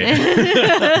 That's right.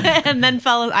 And then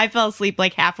I fell asleep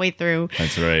like halfway through.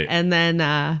 That's right. And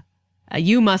then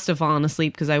you must have fallen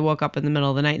asleep because I woke up in the middle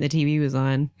of the night and the TV was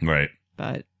on. Right.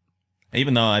 But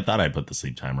Even though I thought I put the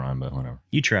sleep timer on, but whatever.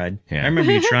 You tried. Yeah. I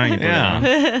remember you trying to put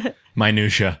it on.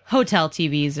 Minutia. hotel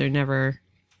TVs are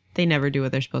they never do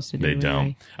what they're supposed to do. They don't.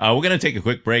 anyway. We're going to take a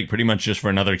quick break, pretty much just for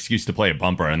another excuse to play a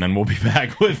bumper, and then we'll be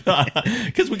back with,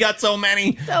 because we got so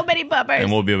many. So many bumpers. And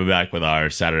we'll be back with our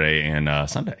Saturday and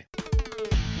Sunday.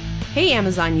 Hey,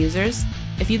 Amazon users.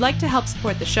 If you'd like to help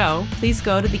support the show, please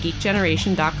go to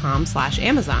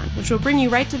thegeekgeneration.com/Amazon, which will bring you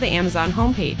right to the Amazon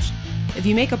homepage. If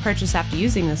you make a purchase after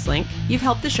using this link, you've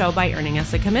helped the show by earning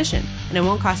us a commission, and it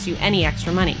won't cost you any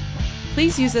extra money.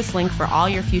 Please use this link for all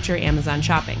your future Amazon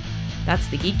shopping. That's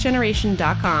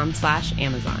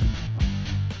thegeekgeneration.com/Amazon.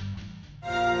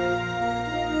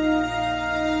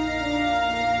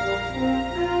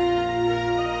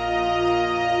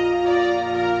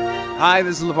 Hi,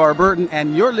 this is LeVar Burton,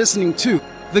 and you're listening to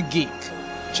The Geek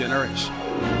Generation.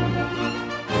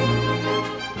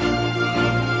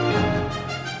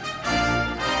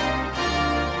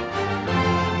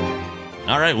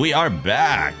 All right, we are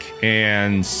back.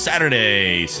 And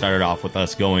Saturday started off with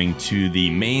us going to the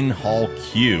main hall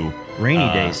queue.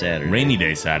 Rainy day Saturday. Rainy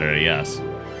day Saturday, yes.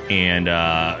 And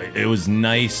it was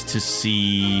nice to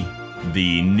see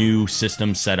the new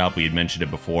system set up. We had mentioned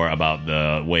it before about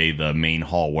the way the main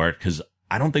hall worked, because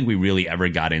I don't think we really ever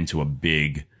got into a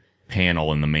big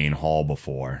panel in the main hall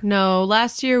before. No,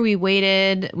 last year we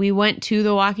went to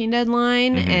the Walking Dead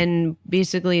line, and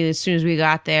basically as soon as we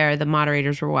got there, the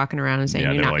moderators were walking around and saying,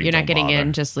 Yeah, you're they're not like, you're not "Don't getting bother."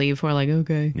 in, just leave. We're like,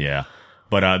 okay. Yeah.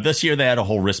 But this year they had a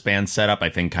whole wristband setup, I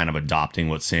think kind of adopting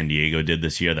what San Diego did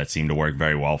this year. That seemed to work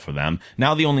very well for them.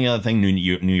 Now the only other thing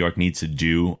New York needs to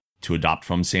do to adopt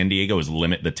from San Diego is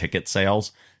limit the ticket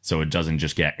sales, so it doesn't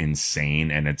just get insane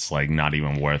and it's like not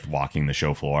even worth walking the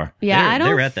show floor. Yeah,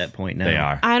 They're at that point now. They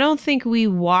are. I don't think we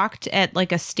walked at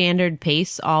like a standard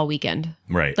pace all weekend.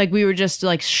 Right. Like we were just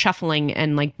like shuffling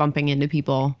and like bumping into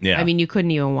people. Yeah. I mean, you couldn't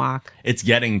even walk. It's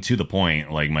getting to the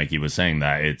point, like Mikey was saying,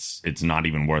 that it's not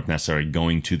even worth necessarily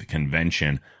going to the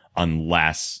convention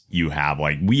unless you have,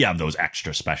 like, we have those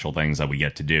extra special things that we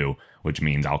get to do, which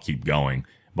means I'll keep going.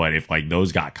 But if like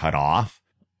those got cut off,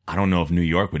 I don't know if New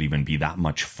York would even be that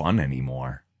much fun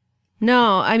anymore.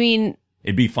 No, I mean,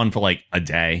 It'd be fun for like a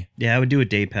day. Yeah, I would do a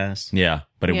day pass. Yeah,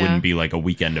 but it Yeah. wouldn't be like a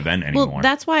weekend event anymore. well,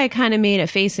 that's why I kind of made a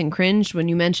face and cringed when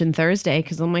you mentioned Thursday,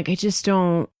 because I'm like, I just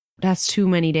don't. That's too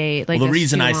many days. Like, well, the that's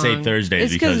reason too I say long. Thursday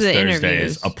is It's 'cause because of the Thursday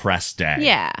interviews. is a press day.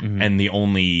 Yeah. And the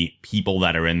only people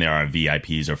that are in there are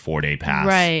VIPs or 4-day pass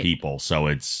Right. people. So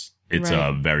it's a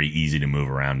Right. very easy to move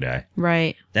around day.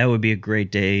 Right. That would be a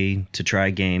great day to try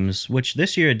games, which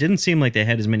this year it didn't seem like they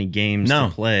had as many games No.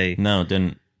 to play. No, it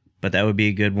didn't. But that would be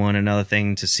a good one. Another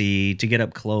thing to see, to get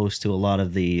up close to a lot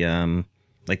of the,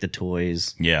 like the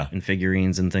toys Yeah. and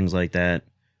figurines and things like that,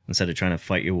 instead of trying to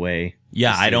fight your way.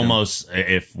 Yeah, to see I'd them. almost,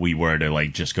 if we were to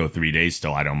like just go 3 days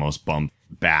still, I'd almost bump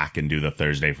back and do the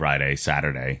Thursday, Friday,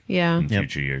 Saturday Yeah. in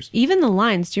future years. Even the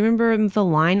lines. Do you remember the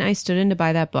line I stood in to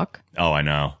buy that book? Oh, I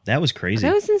know. That was crazy.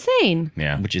 That was insane.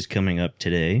 Yeah. Which is coming up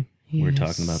today. We're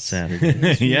talking about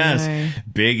Saturday. Yes. are.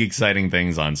 Big, exciting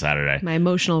things on Saturday. My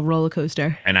emotional roller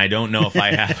coaster. And I don't know if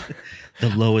I have. The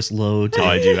lowest low to Oh,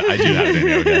 I do have it in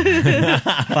here. Okay.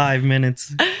 5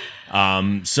 minutes.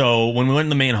 So when we went in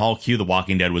the main hall queue, The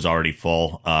Walking Dead was already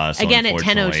full. So Again, at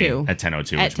unfortunately- 10:02. At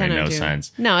 10:02, which made no 10:02.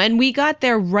 sense. No, and we got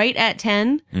there right at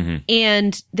 10,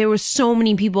 and there were so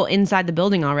many people inside the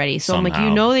building already. So I'm like,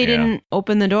 Somehow, they yeah. didn't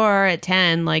open the door at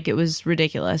 10. Like, it was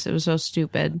ridiculous. It was so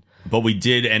stupid. But we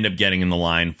did end up getting in the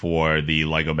line for the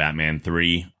Lego Batman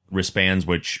 3 wristbands,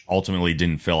 which ultimately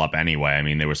didn't fill up anyway. I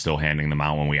mean, they were still handing them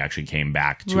out when we actually came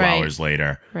back 2 Right. hours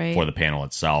later Right. for the panel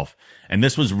itself. And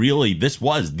this was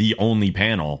the only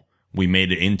panel we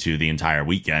made it into the entire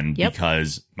weekend Yep.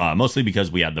 because, mostly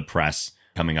because we had the press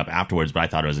coming up afterwards, but I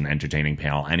thought it was an entertaining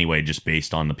panel anyway, just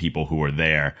based on the people who were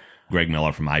there. Greg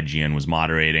Miller from IGN was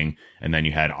moderating, and then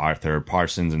you had Arthur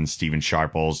Parsons and Steven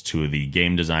Sharples, two of the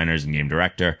game designers and game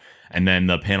director. And then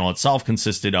the panel itself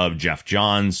consisted of Jeff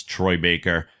Johns, Troy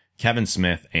Baker, Kevin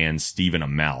Smith, and Stephen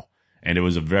Amell. And it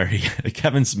was a very,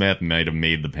 Kevin Smith might have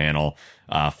made the panel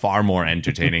far more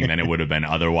entertaining than it would have been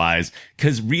otherwise.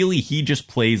 Because really, he just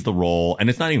plays the role, and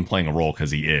it's not even playing a role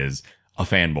because he is a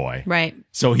fanboy. Right.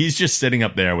 So he's just sitting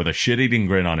up there with a shit-eating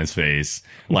grin on his face,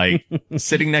 like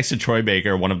sitting next to Troy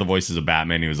Baker, one of the voices of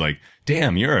Batman. He was like,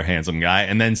 damn, you're a handsome guy.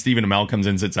 And then Stephen Amell comes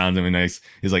in, sits down to him nice.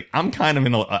 He's like, I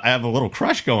have a little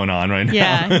crush going on right now.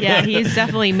 Yeah. He's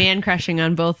definitely man crushing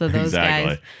on both of those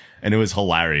guys. And it was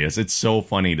hilarious. It's so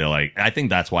funny to I think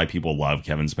that's why people love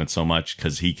Kevin Smith so much,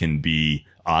 because he can be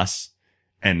us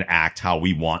and act how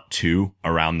we want to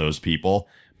around those people.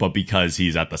 But because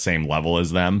he's at the same level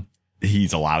as them,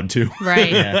 he's allowed to.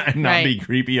 Right. and not Right. be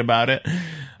creepy about it.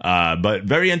 But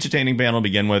very entertaining panel to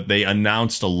begin with. They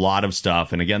announced a lot of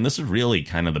stuff. And again, this is really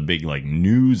kind of the big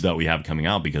news that we have coming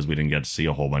out because we didn't get to see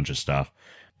a whole bunch of stuff.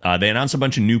 They announced a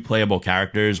bunch of new playable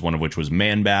characters, one of which was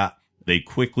Man-Bat. They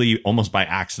quickly, almost by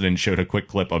accident, showed a quick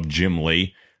clip of Jim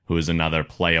Lee, who is another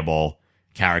playable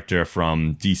character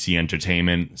from DC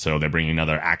Entertainment. So they're bringing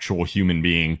another actual human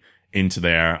being into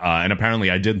there. And apparently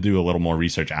I did do a little more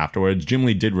research afterwards. Jim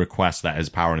Lee did request that his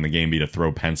power in the game be to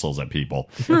throw pencils at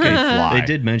people. Okay, fly. They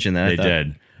did mention that. They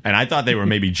did. And I thought they were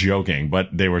maybe joking,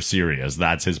 but they were serious.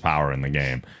 That's his power in the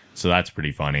game. So that's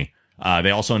pretty funny.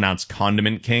 They also announced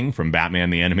Condiment King from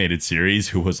Batman the Animated Series,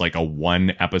 who was like a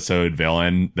 1-episode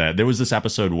villain. There was this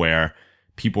episode where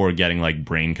people were getting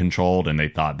brain controlled and they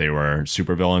thought they were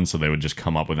supervillains, so they would just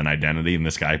come up with an identity. And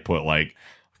this guy put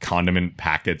condiment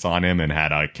packets on him and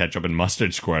had a ketchup and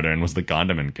mustard squirter and was the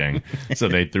Condiment King. So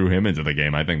they threw him into the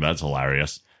game. I think that's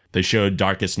hilarious. They showed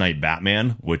Darkest Night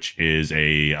Batman, which is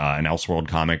an Elseworld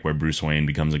comic where Bruce Wayne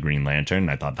becomes a Green Lantern.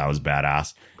 I thought that was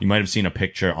badass. You might have seen a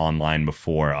picture online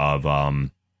before of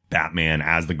Batman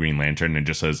as the Green Lantern. It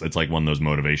just says, it's like one of those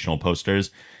motivational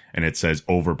posters, and it says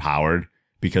overpowered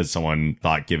because someone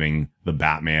thought giving the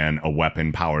Batman a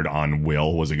weapon powered on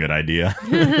will was a good idea.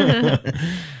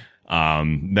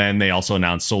 Then they also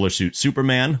announced Solar Suit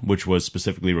Superman, which was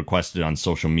specifically requested on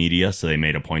social media. So they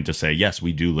made a point to say, yes,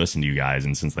 we do listen to you guys.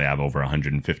 And since they have over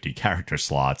 150 character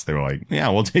slots, they were like, yeah,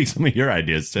 we'll take some of your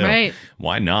ideas too. Right.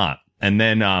 Why not? And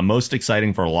then most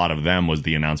exciting for a lot of them was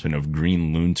the announcement of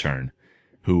Green Lantern,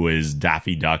 who is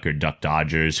Daffy Duck or Duck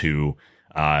Dodgers, who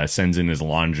sends in his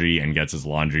laundry and gets his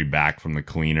laundry back from the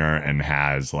cleaner and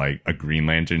has a Green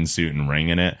Lantern suit and ring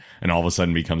in it, and all of a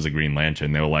sudden becomes a Green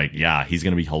Lantern. They were like, yeah, he's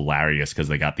going to be hilarious because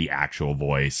they got the actual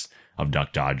voice of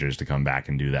Duck Dodgers to come back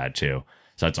and do that too.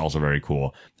 So that's also very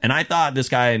cool. And I thought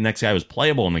this next guy was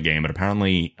playable in the game, but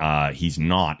apparently he's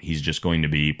not. He's just going to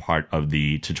be part of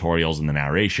the tutorials and the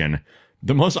narration.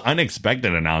 The most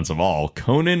unexpected announce of all,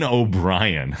 Conan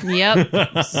O'Brien.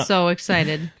 Yep. So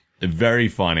excited. Very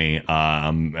funny.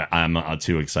 I'm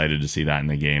too excited to see that in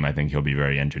the game. I think he'll be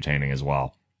very entertaining as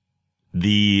well.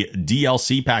 The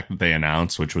DLC pack that they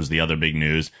announced, which was the other big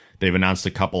news, they've announced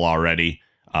a couple already.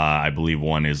 I believe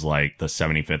one is like the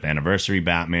 75th anniversary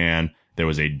Batman. There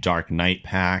was a Dark Knight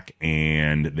pack,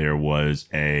 and there was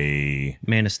a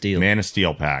Man of Steel. Man of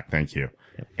Steel pack. Thank you.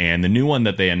 Yep. And the new one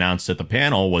that they announced at the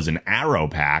panel was an Arrow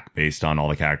pack based on all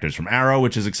the characters from Arrow,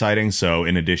 which is exciting. So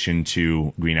in addition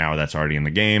to Green Arrow that's already in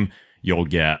the game, you'll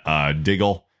get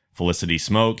Diggle, Felicity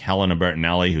Smoke, Helena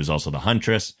Bertinelli, who's also the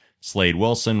Huntress, Slade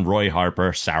Wilson, Roy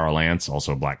Harper, Sarah Lance,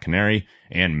 also Black Canary,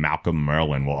 and Malcolm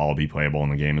Merlin will all be playable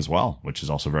in the game as well, which is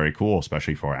also very cool,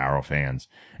 especially for Arrow fans.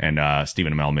 And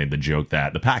Stephen Amell made the joke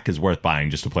that the pack is worth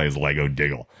buying just to play as Lego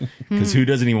Diggle. Because who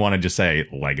doesn't even want to just say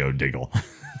Lego Diggle?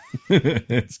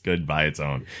 It's good by its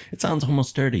own. It sounds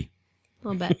almost dirty. A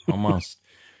little bit. Almost.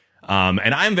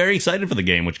 And I'm very excited for the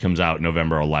game, which comes out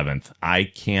November 11th. I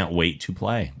can't wait to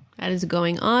play. That is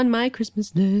going on my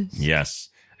Christmas list. Yes.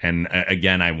 And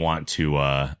again, I want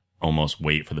to almost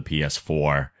wait for the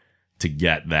PS4 to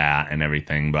get that and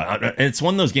everything. But it's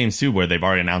one of those games, too, where they've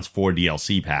already announced 4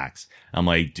 DLC packs. I'm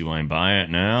like, do I buy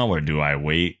it now or do I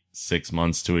wait 6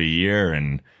 months to a year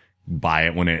and buy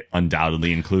it when it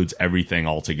undoubtedly includes everything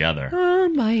all together?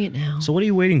 I'm buying it now. So what are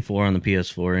you waiting for on the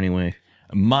PS4 anyway?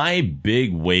 My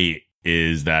big wait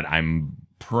is that I'm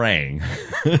praying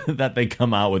that they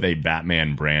come out with a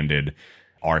Batman-branded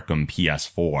Arkham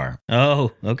PS4.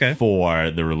 Oh, okay.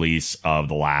 For the release of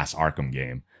the last Arkham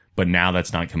game. But now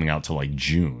that's not coming out till like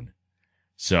June.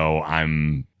 So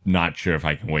I'm not sure if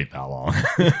I can wait that long.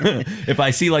 If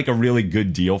I see like a really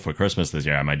good deal for Christmas this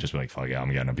year, I might just be like, fuck yeah,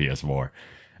 I'm getting a PS4.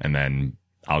 And then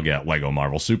I'll get Lego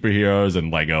Marvel Superheroes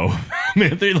and Lego.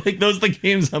 Man, they're like, those are the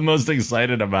games I'm most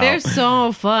excited about. They're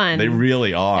so fun. They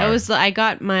really are. I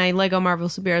got my Lego Marvel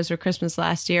Superheroes for Christmas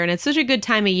last year, and it's such a good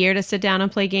time of year to sit down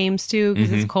and play games too,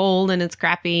 because it's cold and it's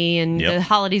crappy, and the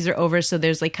holidays are over, so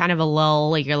there's like kind of a lull.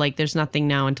 Like you're like, there's nothing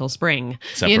now until spring.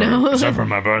 Except for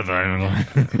my birthday.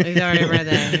 It's already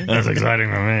birthday. That's exciting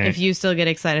for me. If you still get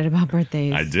excited about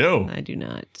birthdays, I do. I do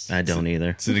not. I don't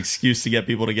either. It's an excuse to get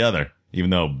people together, even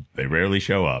though they rarely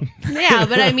show up. Yeah,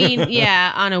 but I mean,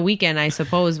 yeah, on a weekend, I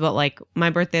suppose. But like, my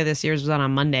birthday this year was on a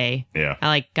Monday. Yeah. I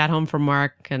like got home from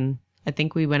work, and I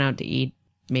think we went out to eat.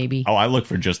 Maybe. Oh, I look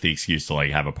for just the excuse to like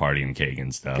have a party and cake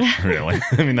and stuff. Really,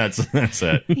 I mean that's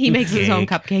it. He makes his own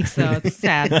cupcakes, though. It's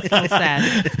sad. It's a little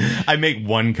sad. I make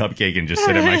one cupcake and just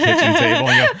sit at my kitchen table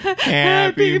and go,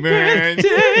 "Happy birthday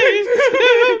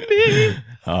to me."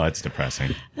 Oh, it's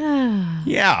depressing.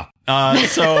 Yeah.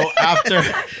 So after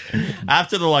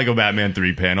the Lego Batman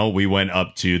 3 panel, we went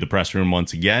up to the press room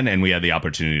once again, and we had the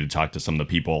opportunity to talk to some of the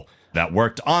people that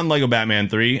worked on Lego Batman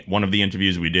 3. One of the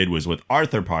interviews we did was with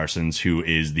Arthur Parsons, who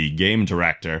is the game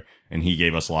director, and he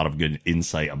gave us a lot of good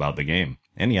insight about the game.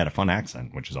 And he had a fun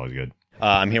accent, which is always good.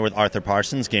 I'm here with Arthur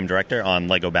Parsons, game director on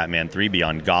Lego Batman 3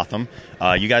 Beyond Gotham.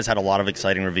 You guys had a lot of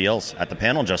exciting reveals at the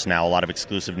panel just now. A lot of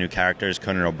exclusive new characters,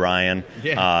 Conan O'Brien,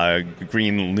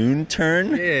 Green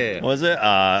Lantern, was it?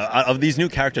 Of these new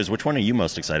characters, which one are you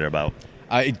most excited about?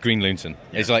 Green Lantern.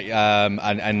 It's like,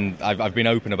 and I've been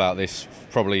open about this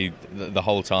probably the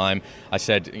whole time. I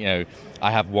said, you know, I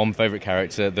have one favourite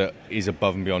character that is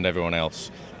above and beyond everyone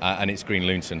else, and it's Green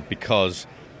Lantern, because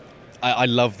I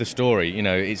love the story. You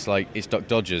know, it's like, it's Doc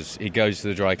Dodgers. He goes to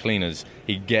the dry cleaners.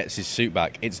 He gets his suit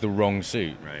back. It's the wrong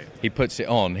suit. Right. He puts it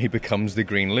on. He becomes the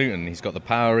Green Lantern. He's got the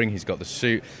powering. He's got the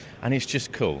suit. And it's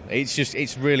just cool.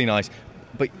 It's really nice.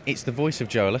 But it's the voice of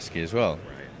Joe Oleski as well.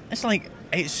 Right. It's like,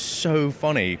 it's so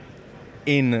funny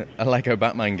in a Lego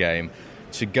Batman game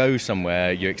to go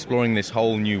somewhere, you're exploring this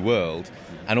whole new world,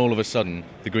 and all of a sudden,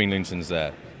 the Green Lantern's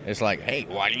there. It's like, hey,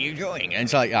 what are you doing? And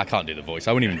it's like, I can't do the voice.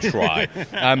 I wouldn't even try.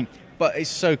 But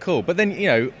it's so cool. But then, you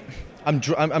know,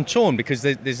 I'm torn because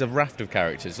there's a raft of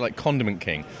characters, like Condiment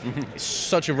King. It's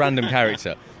such a random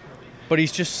character. But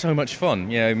he's just so much fun.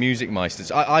 You know, Music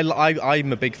Meisters.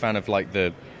 I'm a big fan of, like,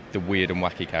 the weird and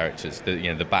wacky characters,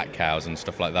 the Bat Cows and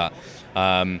stuff like that.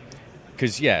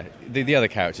 Because, the other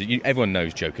characters, everyone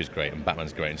knows Joker's great and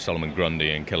Batman's great and Solomon Grundy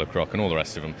and Killer Croc and all the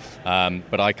rest of them.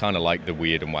 But I kind of like the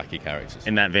weird and wacky characters.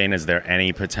 In that vein, is there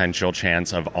any potential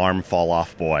chance of Arm Fall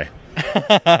Off Boy?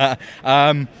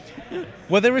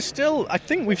 Well, there is still, I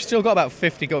think we've still got about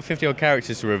 50 odd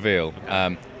characters to reveal.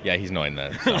 Yeah, he's not in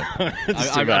there. So.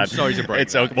 I'm sorry to break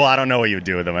that. Well, I don't know what you would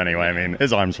do with him anyway. I mean,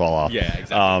 his arms fall off. Yeah,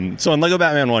 exactly. So in Lego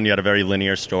Batman 1, you had a very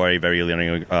linear story, very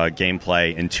linear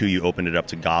gameplay. In 2, you opened it up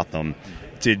to Gotham.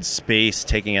 Did space,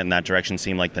 taking it in that direction,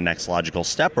 seem like the next logical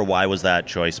step, or why was that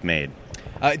choice made?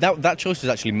 That choice was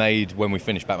actually made when we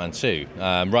finished Batman 2.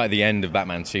 Right at the end of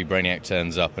Batman 2, Brainiac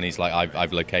turns up and he's like,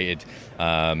 I've located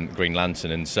Green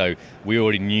Lantern. And so we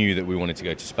already knew that we wanted to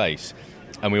go to space.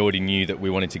 and we already knew that we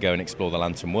wanted to go and explore the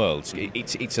Lantern worlds.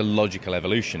 It's a logical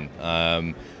evolution.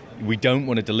 We don't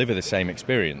want to deliver the same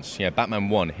experience. Batman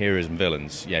 1, heroes and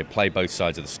villains, play both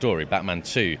sides of the story. Batman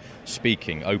 2,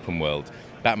 speaking, open world.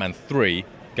 Batman 3,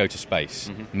 go to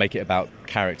space, make it about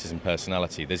characters and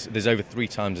personality. There's over 3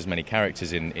 times as many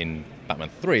characters in Batman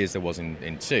 3 as there was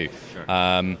in 2. Sure.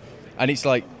 And it's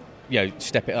like,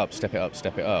 step it up, step it up,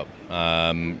 step it up.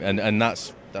 And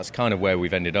that's kind of where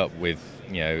we've ended up with,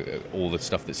 all the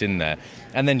stuff that's in there.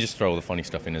 And then just throw all the funny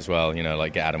stuff in as well,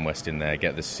 like get Adam West in there,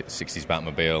 get the 60s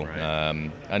Batmobile.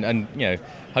 Right. And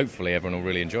hopefully everyone will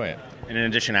really enjoy it. And in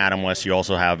addition to Adam West, you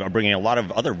also are bringing a lot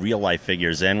of other real-life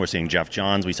figures in. We're seeing Jeff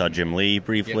Johns. We saw Jim Lee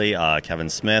briefly, Kevin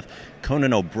Smith.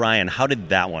 Conan O'Brien, how did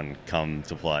that one come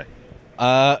to play?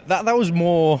 That was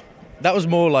more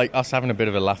like us having a bit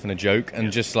of a laugh and a joke,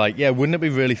 and just like, wouldn't it be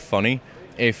really funny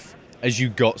if, as you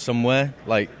got somewhere,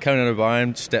 like Conan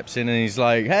O'Brien steps in and he's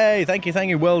like, hey, thank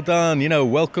you, well done,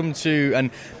 welcome to...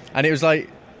 And it was like,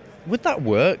 would that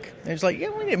work? It was like,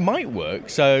 it might work.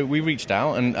 So we reached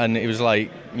out, and it was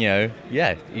like,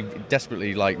 he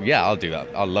desperately like, I'll do that.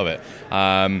 I'll love it.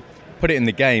 Put it in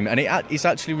the game, and it's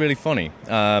actually really funny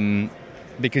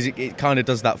because it kind of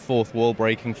does that fourth wall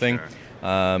breaking thing. Sure.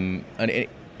 And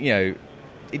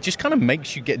it just kind of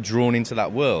makes you get drawn into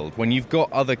that world when you've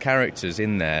got other characters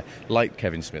in there, like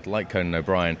Kevin Smith, like Conan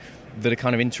O'Brien, that are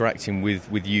kind of interacting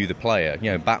with you, the player.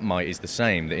 Batmite is the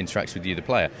same, that interacts with you, the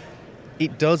player.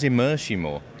 It does immerse you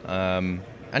more, and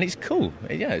it's cool.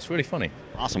 It's really funny.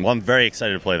 Awesome. Well, I'm very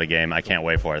excited to play the game. I can't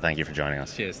wait for it. Thank you for joining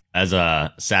us. Cheers. As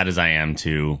sad as I am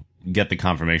to get the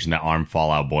confirmation that Armed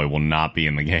Fallout Boy will not be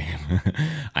in the game,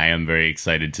 I am very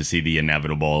excited to see the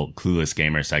inevitable Clueless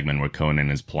Gamer segment where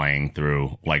Conan is playing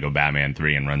through Lego Batman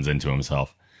 3 and runs into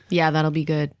himself. Yeah, that'll be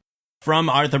good. From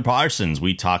Arthur Parsons,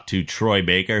 we talked to Troy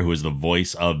Baker, who is the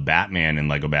voice of Batman in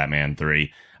Lego Batman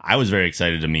 3. I was very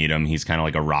excited to meet him. He's kind of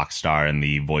like a rock star in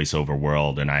the voiceover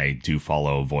world, and I do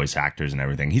follow voice actors and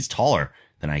everything. He's taller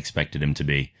than I expected him to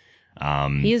be.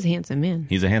 He is a handsome man.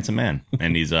 He's a handsome man,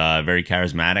 and he's very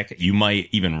charismatic. You might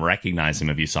even recognize him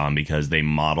if you saw him because they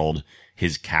modeled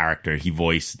his character. He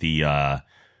voiced the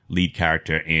lead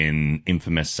character in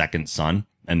infamous Second Son,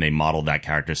 and they modeled that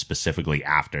character specifically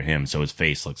after him, so his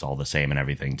face looks all the same and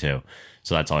everything, too.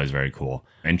 So that's always very cool.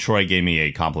 And Troy gave me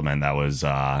a compliment that was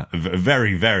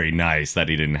very, very nice that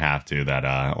he didn't have to, that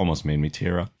almost made me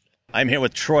tear up. I'm here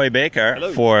with Troy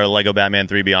Baker for Lego Batman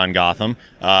 3 Beyond Gotham.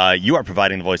 You are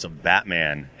providing the voice of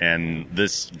Batman in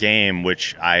this game,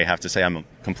 which I have to say I'm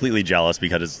completely jealous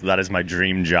because that is my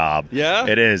dream job. Yeah?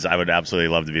 It is. I would absolutely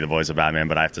love to be the voice of Batman,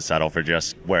 but I have to settle for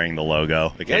just wearing the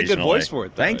logo occasionally. You had a good voice for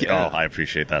it, though. Thank you. Yeah. Oh, I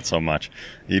appreciate that so much.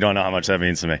 You don't know how much that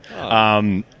means to me.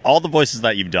 Oh. All the voices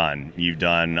that you've done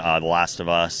The Last of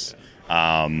Us,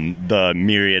 the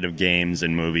myriad of games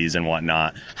and movies and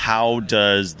whatnot. How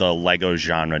does the Lego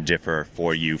genre differ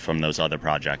for you from those other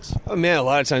projects? Oh man, a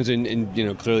lot of times,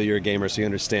 clearly you're a gamer, so you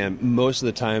understand. Most of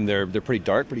the time, they're pretty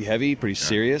dark, pretty heavy, pretty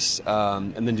serious.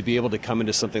 And then to be able to come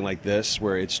into something like this,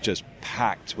 where it's just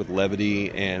packed with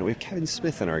levity, and we have Kevin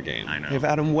Smith in our game, I know. we have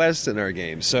Adam West in our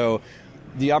game, so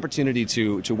the opportunity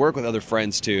to work with other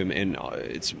friends too, and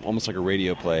it's almost like a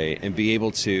radio play, and be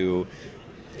able to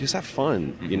just have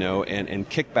fun, and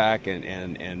kick back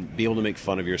and be able to make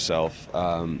fun of yourself.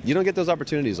 You don't get those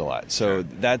opportunities a lot. So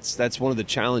that's one of the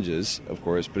challenges, of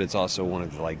course, but it's also one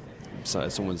of the, like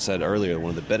someone said earlier, one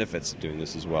of the benefits of doing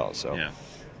this as well. So. Yeah.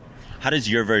 How does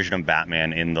your version of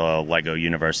Batman in the Lego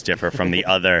universe differ from the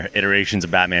other iterations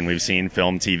of Batman we've seen,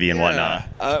 film, TV, and whatnot?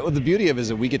 Well, the beauty of it is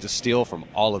that we get to steal from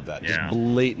all of that, just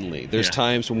blatantly. There's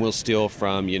times when we'll steal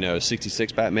from,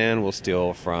 66 Batman, we'll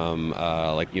steal from,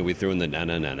 we threw in the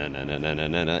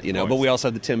na-na-na-na-na-na-na-na, but we also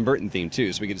have the Tim Burton theme,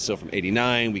 too. So we get to steal from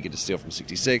 89, we get to steal from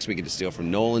 66, we get to steal from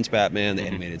Nolan's Batman, the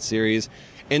animated series,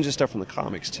 and just stuff from the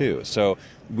comics, too. So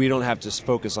we don't have to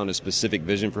focus on a specific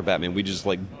vision for Batman. We just,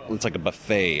 it's like a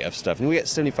buffet of stuff. And we got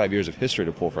 75 years of history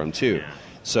to pull from, too. Yeah.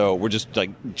 So we're just,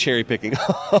 cherry-picking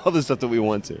all the stuff that we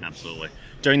want to. Absolutely.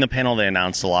 During the panel, they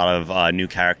announced a lot of new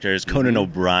characters. Conan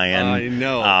O'Brien. I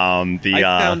know. I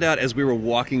found out as we were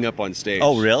walking up on stage.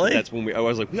 Oh, really? That's when I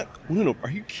was like, Conan, are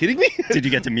you kidding me? Did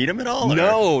you get to meet him at all?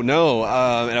 No.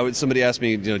 And somebody asked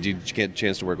me, did you get a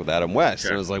chance to work with Adam West? Sure.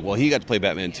 And I was like, well, he got to play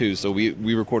Batman too. So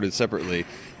we recorded separately.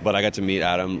 But I got to meet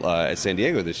Adam at San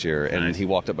Diego this year, and he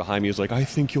walked up behind me. He was like, "I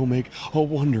think you'll make a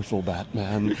wonderful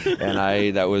Batman." And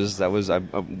I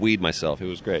weed myself. It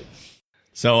was great.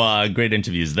 So great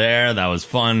interviews there. That was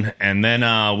fun. And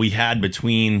then we had,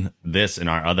 between this and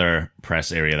our other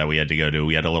press area that we had to go to,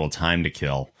 we had a little time to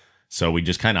kill. So we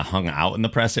just kind of hung out in the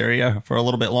press area for a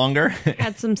little bit longer.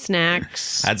 Had some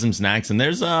snacks. And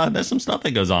there's some stuff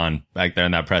that goes on back there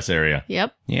in that press area.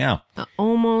 Yep. Yeah. I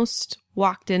almost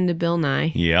walked into Bill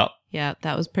Nye. Yep. Yeah,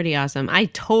 that was pretty awesome. I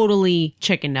totally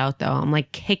chickened out though. I'm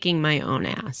like kicking my own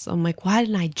ass. I'm like, why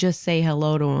didn't I just say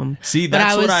hello to him? See, but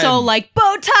that's I was what so like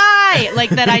bow tie,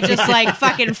 like that. I just like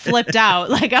fucking flipped out.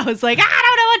 Like I was like, I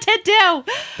don't know what to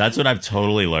do. That's what I've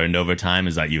totally learned over time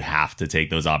is that you have to take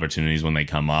those opportunities when they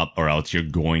come up, or else you're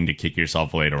going to kick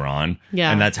yourself later on.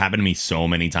 Yeah, and that's happened to me so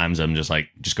many times. I'm just like,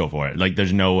 just go for it. Like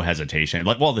there's no hesitation.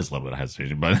 Like, well, there's a little bit of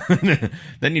hesitation, but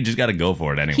then you just got to go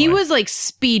for it anyway. He was like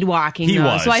speed walking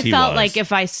though, so I felt like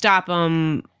if I stop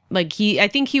him, like I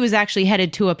think he was actually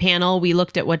headed to a panel. We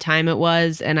looked at what time it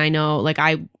was, and I know like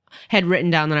I had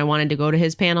written down that I wanted to go to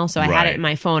his panel, so I had it in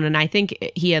my phone, and I think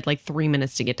he had like 3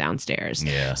 minutes to get downstairs.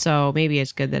 Yeah. So maybe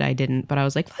it's good that I didn't, but I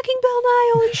was like, fucking Bill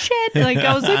Nye, holy shit. Like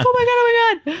I was like,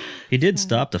 oh my god. He did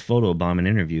stop the photobomb an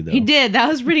interview though. He did. That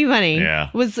was pretty funny.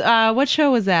 Yeah. Was what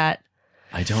show was that?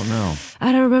 I don't know.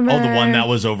 I don't remember. Oh, the one that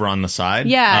was over on the side?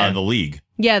 Yeah. The League.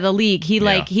 Yeah, the League. He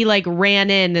ran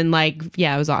in and like,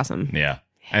 yeah, it was awesome. Yeah.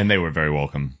 And they were very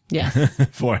welcome. Yes.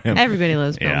 For him. Everybody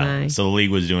loves Bill Nye. So the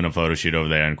League was doing a photo shoot over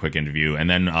there and a quick interview. And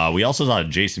then we also saw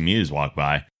Jason Mewes walk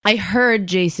by. I heard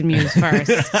Jason Mewes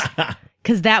first.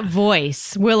 Because that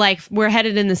voice, we're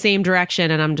headed in the same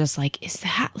direction, and I'm just like, is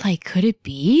that like, could it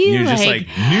be? You're just like,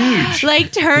 nuge.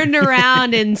 Like turned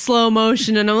around in slow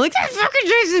motion, and I'm like, that's fucking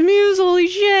Jason Mewes, holy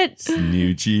shit.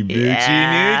 Snoochie boochie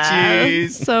noochies.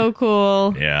 So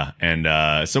cool. Yeah.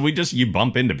 And so you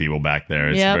bump into people back there.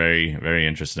 It's very, very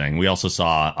interesting. We also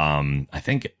saw, I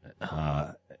think,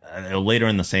 later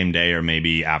in the same day, or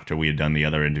maybe after we had done the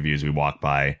other interviews, we walked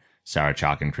by Sarah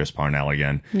Chalk and Chris Parnell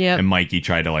again. Yep. And Mikey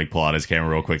tried to like pull out his camera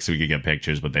real quick so we could get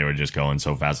pictures, but they were just going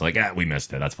so fast. Like, we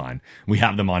missed it. That's fine. We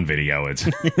have them on video. It's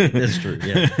That's true.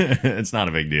 Yeah. It's not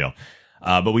a big deal.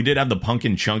 But we did have the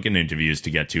Punkin' Chunkin' interviews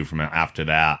to get to from after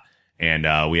that. And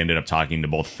we ended up talking to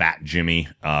both Fat Jimmy,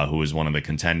 who was one of the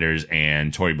contenders,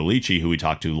 and Tori Belici, who we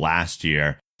talked to last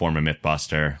year, former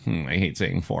Mythbuster. I hate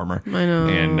saying former. I know.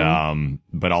 And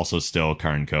but also still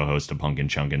current co-host of Punkin'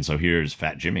 Chunkin'. So here's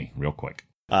Fat Jimmy real quick.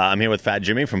 I'm here with Fat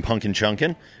Jimmy from Punkin'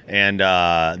 Chunkin', and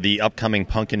the upcoming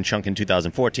Punkin' Chunkin'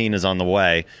 2014 is on the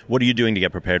way. What are you doing to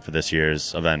get prepared for this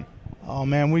year's event? Oh,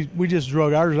 man, we just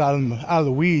drug ours out of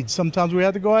the weeds. Sometimes we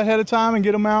have to go ahead of time and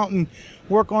get them out and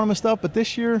work on them and stuff, but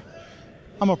this year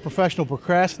I'm a professional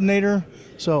procrastinator,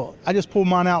 so I just pulled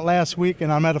mine out last week,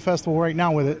 and I'm at a festival right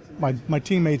now with it. My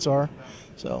teammates are.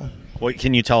 So. What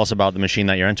can you tell us about the machine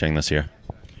that you're entering this year?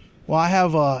 Well, I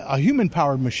have a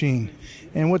human-powered machine.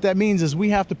 And what that means is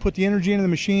we have to put the energy into the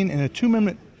machine in a two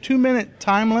minute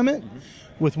time limit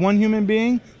with one human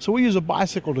being. So we use a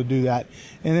bicycle to do that.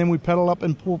 And then we pedal up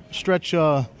and stretch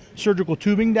surgical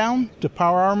tubing down to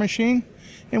power our machine.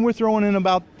 And we're throwing in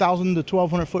about 1,000 to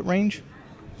 1,200 foot range.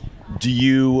 Do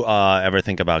you ever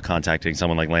think about contacting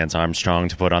someone like Lance Armstrong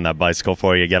to put on that bicycle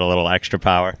for you, get a little extra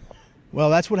power? Well,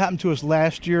 that's what happened to us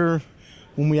last year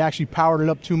when we actually powered it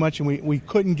up too much and we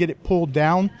couldn't get it pulled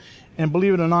down. And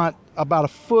believe it or not, about a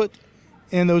foot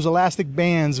in those elastic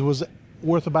bands was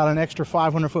worth about an extra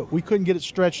 500 foot. We couldn't get it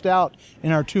stretched out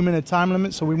in our 2 minute time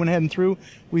limit, so we went ahead and threw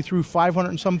 500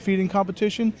 and some feet in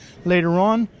competition. Later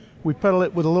on, we pedaled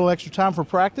it with a little extra time for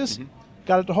practice.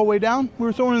 Got it the whole way down. We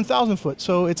were throwing in 1,000 foot.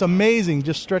 So it's amazing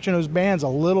just stretching those bands a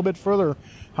little bit further,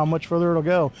 how much further it'll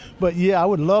go. But yeah, I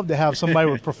would love to have somebody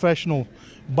with a professional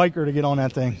biker to get on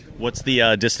that thing. What's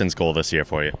the distance goal this year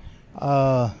for you?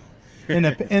 In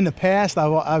the past,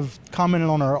 I've commented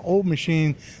on our old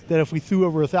machine that if we threw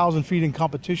over 1,000 feet in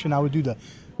competition, I would do the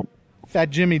Fat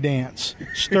Jimmy dance,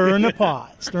 stir in the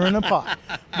pot.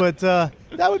 But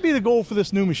that would be the goal for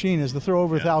this new machine, is to throw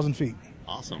over 1,000 feet.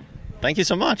 Awesome. Thank you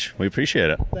so much. We appreciate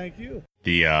it. Thank you.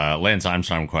 The Lance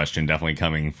Armstrong question definitely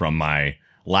coming from my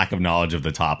lack of knowledge of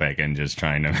the topic and just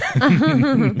trying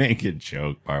to make a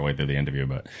joke partway through the interview.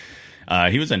 But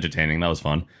he was entertaining. That was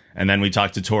fun. And then we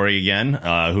talked to Tori again,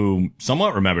 who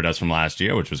somewhat remembered us from last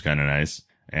year, which was kind of nice,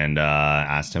 and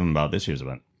asked him about this year's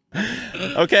event.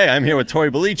 Okay, I'm here with Tori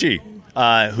Belici,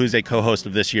 who's a co-host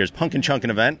of this year's Punkin' Chunkin'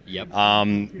 event. Yep.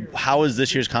 How is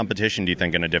this year's competition, do you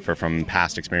think, going to differ from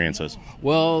past experiences?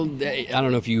 Well, I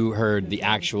don't know if you heard, the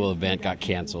actual event got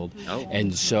canceled. Oh.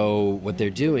 And so what they're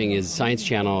doing is Science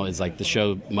Channel is like, the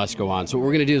show must go on. So what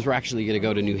we're going to do is we're actually going to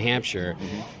go to New Hampshire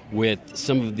with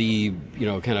some of the,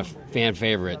 kind of fan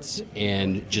favorites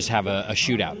and just have a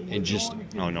shootout and just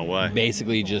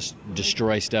basically just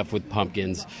destroy stuff with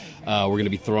pumpkins. We're going to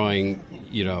be throwing,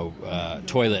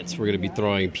 toilets. We're going to be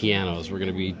throwing pianos. We're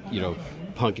going to be,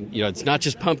 pumpkin. It's not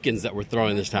just pumpkins that we're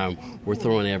throwing this time. We're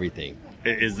throwing everything.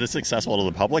 Is this accessible to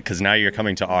the public? Because now you're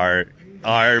coming to our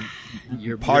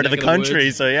Your part of the country,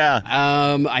 woods. so yeah.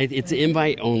 It's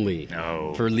invite only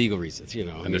Oh. for legal reasons.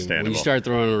 Understandable. When you start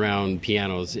throwing around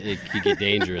pianos, it could get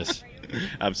dangerous.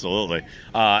 Absolutely.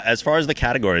 As far as the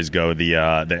categories go, the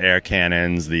air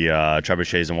cannons, the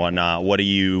trebuchets and whatnot, what do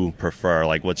you prefer?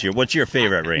 Like, what's your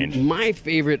favorite range? My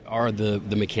favorite are the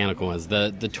mechanical ones.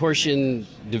 The torsion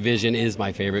division is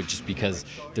my favorite just because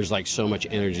there's like so much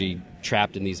energy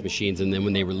trapped in these machines, and then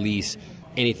when they release,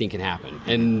 anything can happen.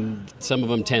 And some of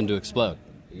them tend to explode,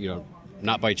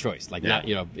 not by choice. Like, not,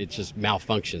 it just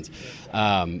malfunctions.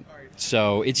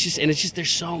 So it's just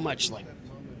there's so much like,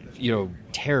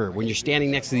 terror when you're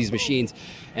standing next to these machines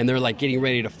and they're like getting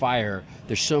ready to fire.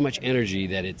 There's so much energy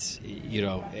that it's,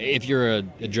 if you're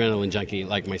an adrenaline junkie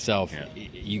like myself,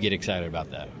 you get excited about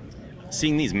that.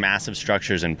 Seeing these massive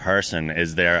structures in person,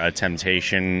 is there a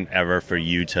temptation ever for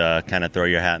you to kind of throw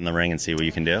your hat in the ring and see what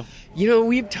you can do?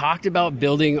 We've talked about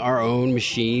building our own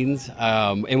machines,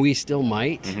 and we still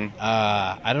might. Mm-hmm.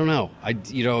 I don't know.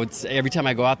 It's every time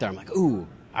I go out there, I'm like, ooh,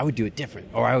 I would do it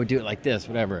different, or I would do it like this,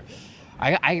 whatever.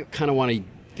 I kind of want to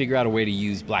figure out a way to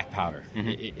use black powder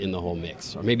in the whole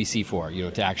mix, or maybe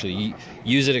C4, to actually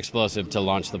use an explosive to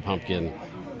launch the pumpkin.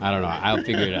 I don't know. I'll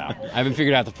figure it out. I haven't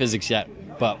figured out the physics yet,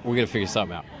 but we're going to figure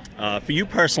something out. For you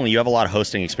personally, you have a lot of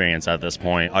hosting experience at this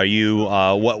point. Are you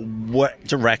what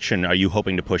direction are you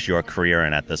hoping to push your career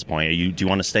in at this point? Do you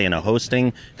want to stay in a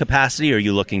hosting capacity, or are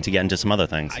you looking to get into some other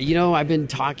things? I've been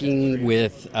talking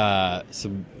with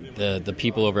the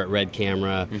people over at Red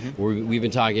Camera. We've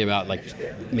been talking about like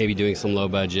maybe doing some low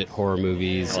budget horror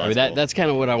movies. Oh, that's kind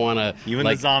of what I want to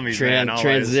the zombies,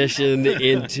 transition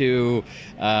into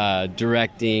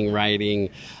directing, writing.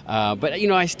 But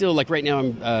I still like right now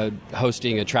I'm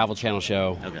hosting a Travel Channel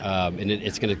show, and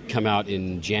it's going to come out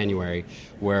in January,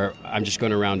 where I'm just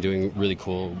going around doing really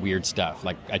cool, weird stuff.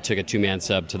 Like I took a 2-man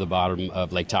sub to the bottom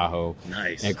of Lake Tahoe,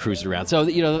 and cruised around. So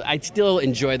I still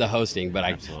enjoy the hosting, but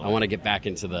I want to get back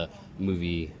into the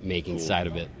movie making side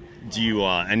of it. Do you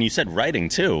and you said writing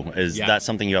too? Is that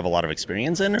something you have a lot of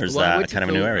experience in, or is that kind of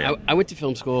a new area? I went to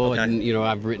film school, and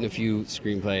I've written a few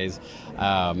screenplays.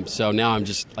 So now I'm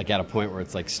just like at a point where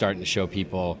it's like starting to show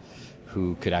people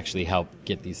who could actually help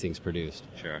get these things produced.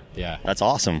 Sure. Yeah. That's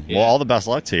awesome. Yeah. Well, all the best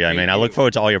luck to you. I mean, I look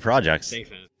forward to all your projects. Thanks,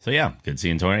 man. So yeah, good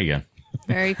seeing Tori again.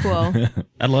 Very cool.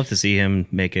 I'd love to see him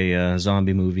make a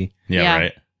zombie movie. Yeah,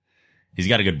 right. He's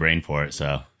got a good brain for it,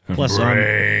 so. Plus,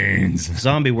 brains.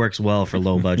 Zombie works well for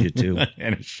low budget too.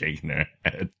 And it's shaking her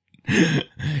head.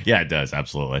 Yeah, it does,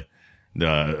 absolutely.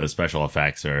 The special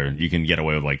effects you can get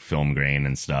away with like film grain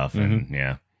and stuff, and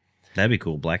yeah. That'd be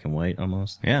cool, black and white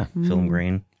almost. Yeah. Film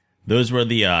grain. Those were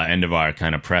the end of our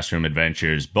kind of press room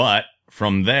adventures, but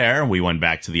from there, we went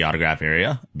back to the autograph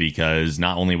area because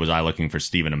not only was I looking for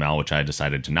Stephen Amell, which I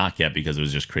decided to not get because it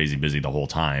was just crazy busy the whole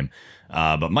time,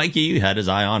 but Mikey had his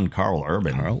eye on Carl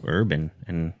Urban. Carl Urban,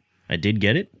 and I did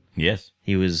get it. Yes.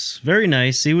 He was very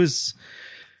nice. He was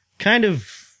kind of,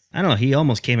 I don't know, he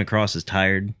almost came across as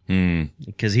tired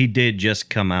because he did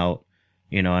just come out,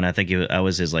 and I think I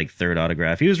was his like third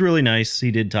autograph. He was really nice.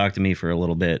 He did talk to me for a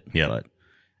little bit. Yeah.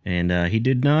 And he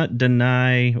did not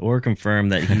deny or confirm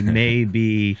that he may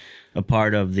be a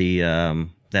part of the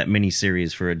that mini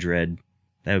series for a Dread.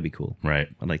 That would be cool. Right.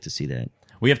 I'd like to see that.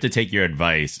 We have to take your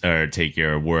advice or take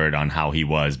your word on how he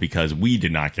was because we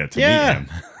did not get to meet him.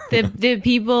 The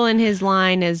people in his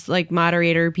line as like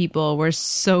moderator people were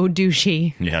so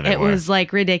douchey. Yeah, they it were. was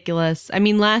like ridiculous. I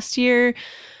mean, last year,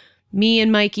 me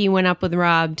and Mikey went up with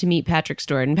Rob to meet Patrick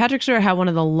Stewart. And Patrick Stewart had one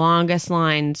of the longest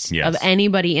lines of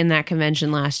anybody in that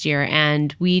convention last year.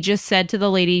 And we just said to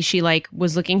the lady, she like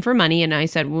was looking for money. And I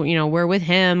said, well, we're with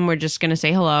him. We're just going to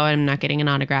say hello. I'm not getting an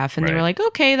autograph. And they were like,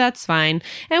 okay, that's fine.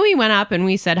 And we went up and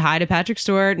we said hi to Patrick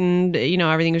Stewart and,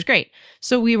 everything was great.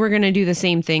 So we were going to do the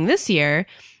same thing this year.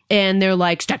 And they're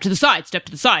like, step to the side,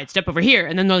 step over here.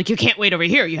 And then they're like, you can't wait over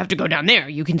here. You have to go down there.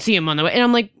 You can see him on the way. And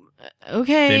I'm like,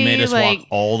 okay. They made us walk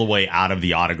all the way out of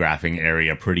the autographing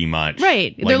area pretty much.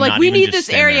 Right. They're like, we need this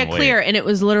area clear. And it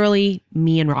was literally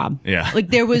me and Rob. Yeah. Like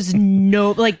there was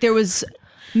there was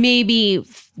maybe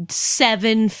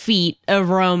 7 feet of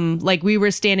room. Like we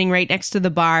were standing right next to the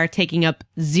bar, taking up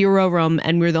 0 room.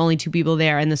 And we were the only 2 people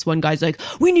there. And this one guy's like,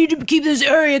 we need to keep this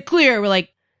area clear. We're like,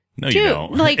 No, Dude, you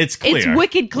don't. like It's clear. It's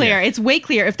wicked clear. It's way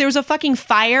clear. If there was a fucking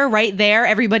fire right there,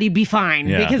 everybody'd be fine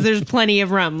Yeah. because there's plenty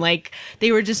of room. Like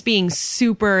they were just being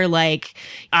super like,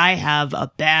 I have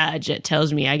a badge that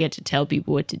tells me I get to tell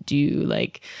people what to do.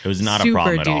 Like It was not a super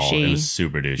problem at all. douchey. It was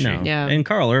super douchey. No. Yeah. And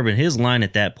Carl Urban, his line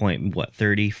at that point, what,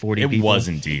 30, 40 It people?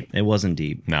 wasn't deep. It wasn't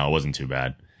deep. No, it wasn't too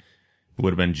bad. It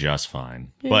would have been just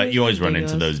fine. It But was you always run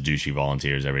into ridiculous. those douchey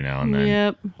volunteers every now and then.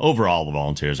 Yep. Overall, the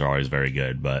volunteers are always very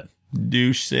good, but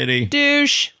douche city.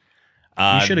 Douche.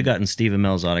 You should have gotten Steve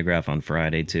Amell's autograph on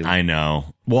Friday, too. I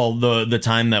know. Well, the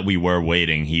time that we were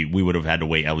waiting, we would have had to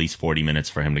wait at least 40 minutes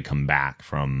for him to come back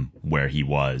from where he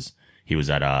was. He was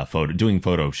at doing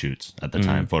photo shoots at the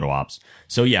time, photo ops.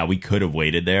 So yeah, we could have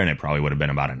waited there, and it probably would have been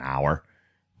about an hour.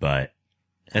 But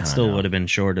that still would have been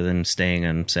shorter than staying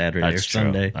on Saturday or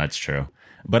Sunday. That's true.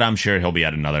 But I'm sure he'll be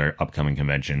at another upcoming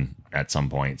convention at some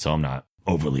point, so I'm not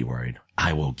overly worried.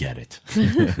 I will get it.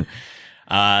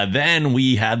 Then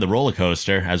we had the roller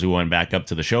coaster as we went back up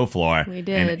to the show floor. We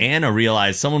did. And Anna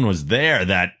realized someone was there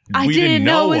that I we didn't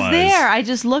know was was there. I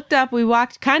just looked up. We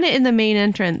walked kind of in the main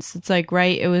entrance. It's like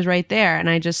it was right there. And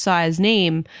I just saw his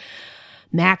name,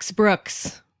 Max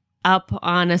Brooks, up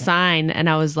on a sign. And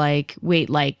I was like, wait,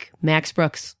 like Max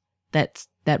Brooks that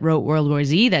wrote World War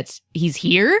Z, he's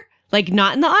here? Like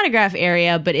not in the autograph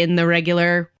area, but in the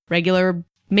regular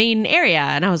main area.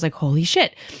 And I was like, holy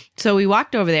shit. So we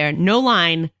walked over there, no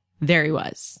line, there he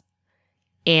was.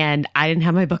 And I didn't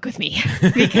have my book with me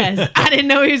because I didn't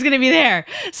know he was going to be there.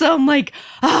 So I'm like,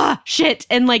 shit.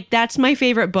 And like, that's my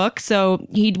favorite book. So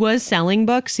he was selling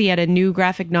books. He had a new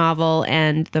graphic novel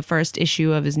and the first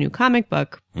issue of his new comic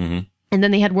book. Mm-hmm. And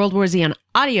then they had World War Z on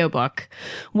audiobook,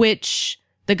 which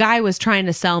the guy was trying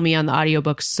to sell me on the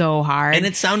audiobook so hard. And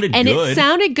it sounded good. good. It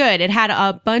sounded good. It had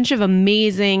a bunch of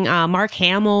amazing, Mark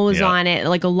Hamill was on it.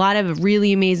 Like a lot of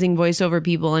really amazing voiceover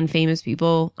people and famous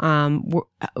people,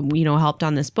 helped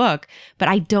on this book. But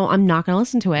I'm not going to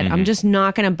listen to it. Mm-hmm. I'm just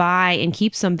not going to buy and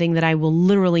keep something that I will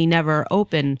literally never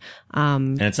open.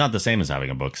 And it's not the same as having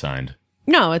a book signed.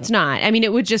 No, it's not. I mean,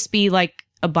 it would just be like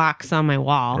a box on my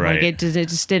wall. Right. Like it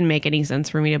just didn't make any sense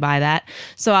for me to buy that.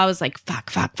 So I was like,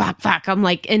 fuck. I'm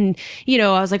like, and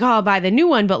I was like, oh, I'll buy the new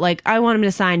one, but like, I want him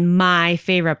to sign my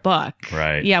favorite book.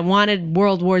 Right. Yeah. Wanted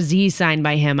World War Z signed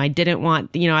by him. I didn't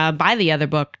want, I'll buy the other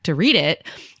book to read it,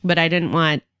 but I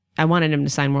wanted him to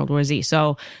sign World War Z.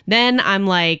 So then I'm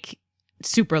like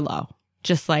super low,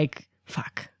 just like,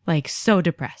 fuck, like so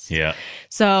depressed. Yeah.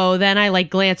 So then I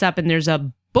like glance up and there's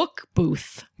a book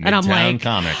booth and I'm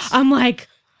like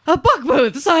a book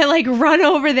booth. So I like run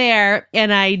over there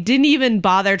and I didn't even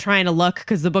bother trying to look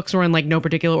because the books were in like no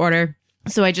particular order.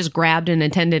 So I just grabbed an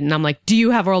attendant and I'm like, do you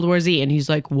have World War Z? And he's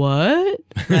like, what?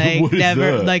 Like What is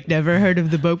that? never heard of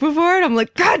the book before. And I'm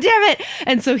like, God damn it.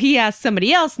 And so he asked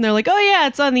somebody else and they're like, oh yeah,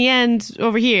 it's on the end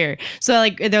over here. So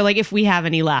like, they're like, if we have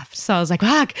any left. So I was like,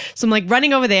 fuck. So I'm like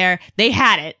running over there. They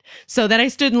had it. So then I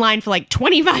stood in line for like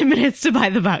 25 minutes to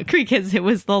buy the book because it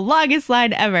was the longest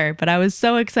line ever. But I was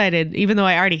so excited, even though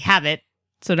I already have it.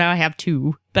 So now I have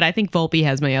two, but I think Volpe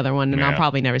has my other one and I'll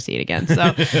probably never see it again.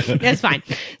 So it's fine.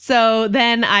 So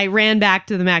then I ran back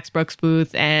to the Max Brooks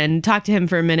booth and talked to him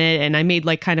for a minute. And I made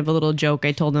like kind of a little joke.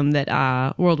 I told him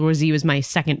that World War Z was my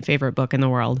second favorite book in the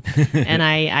world. And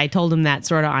I told him that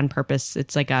sort of on purpose.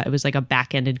 It was like a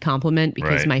back-ended compliment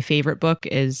because my favorite book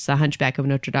is The Hunchback of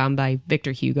Notre Dame by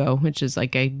Victor Hugo, which is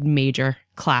like a major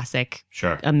classic,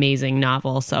 amazing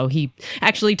novel. So he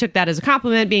actually took that as a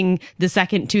compliment. Being the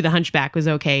second to The Hunchback was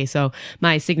okay. So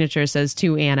my signature says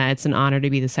to Anna, it's an honor to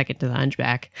be the second to The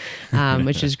Hunchback,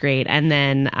 which is great. And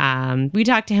then we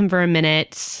talked to him for a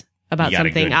minute about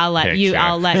something. I'll let you.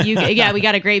 Yeah, we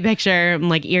got a great picture. I'm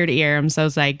like ear to ear. I'm so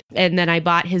psyched. And then I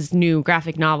bought his new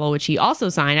graphic novel, which he also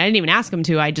signed. I didn't even ask him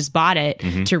to. I just bought it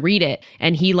to read it.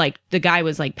 And he the guy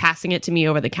was like passing it to me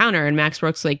over the counter. And Max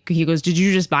Brooks he goes, did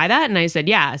you just buy that? And I said,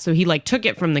 yeah. So he took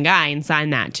it from the guy and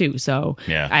signed that too. So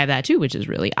I have that too, which is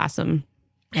really awesome.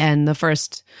 And the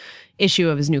first issue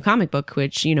of his new comic book,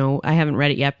 which, I haven't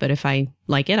read it yet, but if I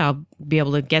like it, I'll be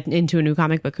able to get into a new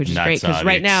comic book, which is great. Because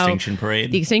right now, the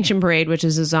Extinction Parade, which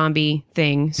is a zombie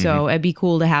thing. So it'd be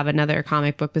cool to have another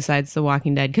comic book besides The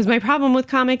Walking Dead. Because my problem with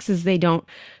comics is they're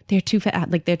too fat,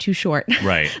 they're too short.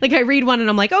 Right. I read one and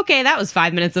I'm like, okay, that was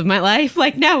 5 minutes of my life.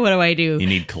 Now what do I do? You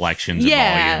need collections of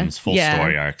volumes, full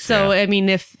story arcs. So, I mean,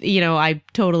 if, I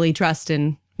totally trust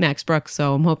in Max Brooks,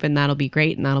 so I'm hoping that'll be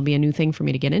great and that'll be a new thing for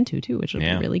me to get into too, which will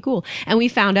be really cool. And we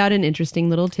found out an interesting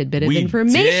little tidbit of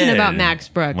information about Max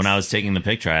Brooks. When I was taking the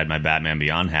picture, I had my Batman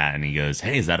Beyond hat and he goes,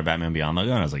 hey, is that a Batman Beyond logo?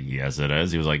 And I was like, yes, it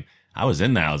is. He was like, I was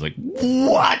in that. I was like,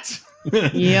 what?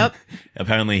 Yep.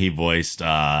 Apparently he voiced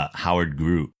Howard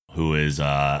Groot who is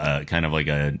kind of like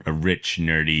a rich,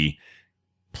 nerdy,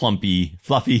 plumpy,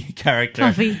 fluffy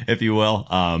character, if you will,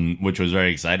 which was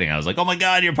very exciting. I was like, oh my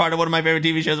God, you're part of one of my favorite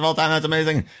TV shows of all time. That's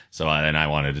amazing. So then I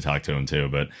wanted to talk to him too,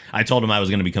 but I told him I was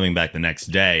going to be coming back the next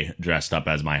day dressed up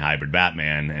as my hybrid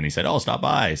Batman, and he said, oh, stop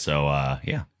by. So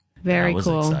yeah. Very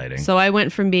cool. Exciting. So I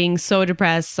went from being so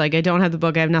depressed, like I don't have the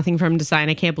book, I have nothing for him to sign,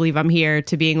 I can't believe I'm here,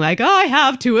 to being like, oh, I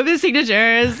have 2 of his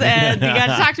signatures, and we got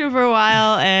to talk to him for a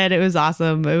while, and it was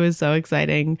awesome. It was so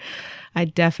exciting. I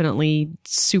definitely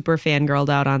super fangirled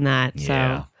out on that.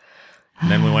 Yeah. So. And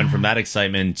then we went from that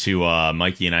excitement to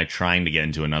Mikey and I trying to get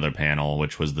into another panel,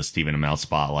 which was the Stephen Amell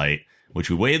Spotlight, which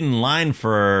we waited in line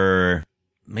for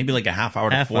maybe like a half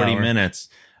hour to 40 minutes.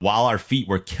 While our feet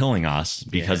were killing us,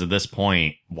 because at this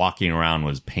point, walking around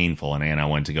was painful, and Anna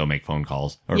went to go make phone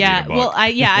calls. Or read a book. Well,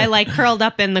 I like curled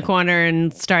up in the corner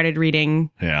and started reading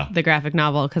the graphic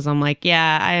novel, because I'm like,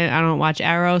 I don't watch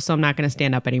Arrow, so I'm not going to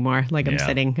stand up anymore. Like I'm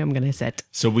sitting, I'm going to sit.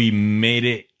 So we made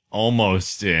it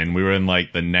almost in. We were in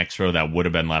like the next row that would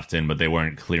have been left in, but they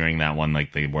weren't clearing that one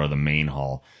like they were the main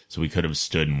hall. So we could have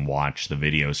stood and watched the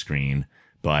video screen.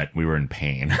 But we were in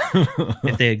pain.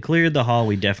 If they had cleared the hall,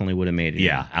 we definitely would have made it.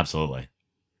 Yeah, absolutely.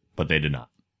 But they did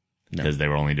not. Because they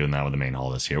were only doing that with the main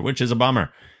hall this year, which is a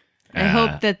bummer. I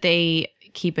hope that they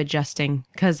keep adjusting,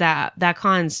 because that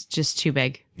con's just too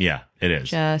big. Yeah, it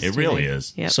is. It really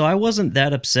is. Yep. So I wasn't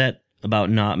that upset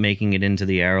about not making it into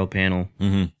the Arrow panel,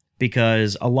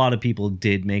 because a lot of people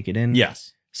did make it in.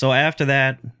 Yes. So after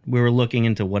that, we were looking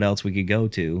into what else we could go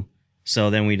to.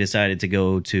 So then we decided to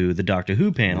go to the Doctor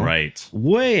Who panel. Right.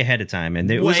 Way ahead of time. And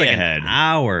it was like an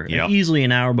hour, easily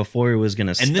an hour before it was going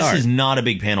to start. And this is not a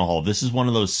big panel hall. This is one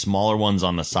of those smaller ones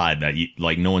on the side that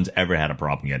no one's ever had a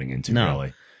problem getting into,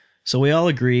 really. So we all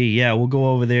agree, we'll go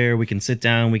over there. We can sit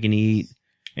down, we can eat,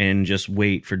 and just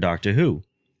wait for Doctor Who.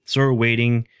 So we're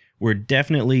waiting. We're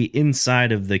definitely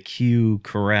inside of the queue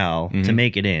corral to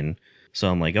make it in. So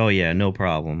I'm like, oh, yeah, no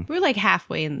problem. We were like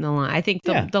halfway in the line. I think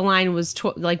the line was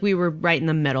like we were right in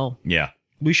the middle. Yeah.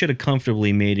 We should have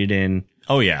comfortably made it in.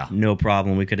 Oh, yeah. No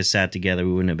problem. We could have sat together.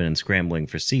 We wouldn't have been scrambling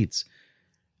for seats.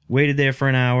 Waited there for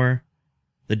an hour.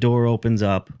 The door opens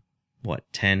up.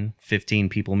 10, 15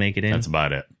 people make it in? That's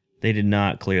about it. They did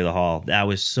not clear the hall. I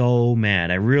was so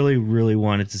mad. I really, really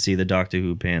wanted to see the Doctor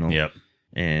Who panel. Yep.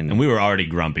 And we were already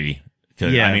grumpy.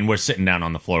 I mean, we're sitting down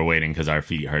on the floor waiting because our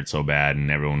feet hurt so bad,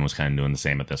 and everyone was kind of doing the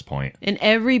same at this point. And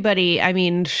everybody, I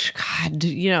mean, God,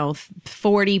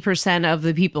 40% of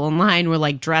the people in line were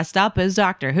like dressed up as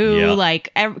Doctor Who. Yeah.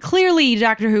 Like, clearly,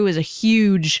 Doctor Who is a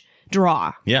huge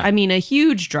draw. Yeah. I mean, a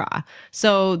huge draw.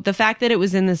 So the fact that it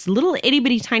was in this little itty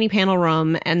bitty tiny panel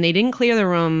room and they didn't clear the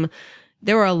room,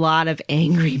 there were a lot of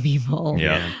angry people.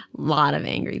 Yeah. A lot of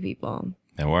angry people.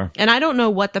 There were. And I don't know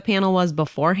what the panel was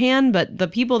beforehand, but the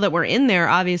people that were in there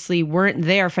obviously weren't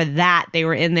there for that. They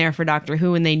were in there for Doctor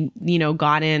Who, and they,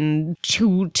 got in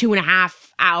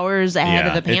 2.5 hours ahead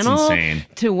of the panel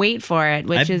to wait for it,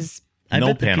 which is...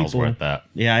 No panel's worth that.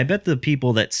 Yeah, I bet the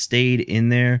people that stayed in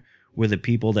there were the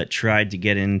people that tried to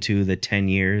get into the 10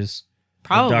 years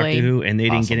of Doctor Who, and they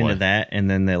didn't get into that, and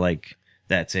then they're like,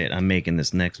 that's it, I'm making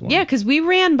this next one. Yeah, because we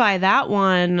ran by that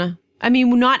one... I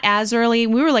mean, not as early.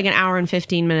 We were like an hour and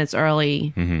 15 minutes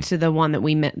early to the one that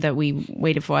we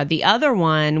waited for. The other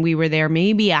one, we were there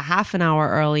maybe a half an hour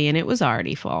early, and it was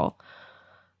already full.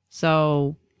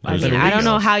 So, I mean, I don't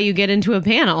know how you get into a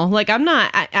panel. Like, I'm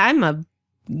a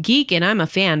geek and I'm a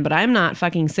fan, but I'm not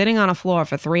fucking sitting on a floor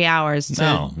for 3 hours to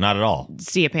no, not at all.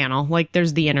 See a panel. Like,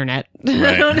 there's the internet.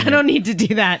 Right. I don't need to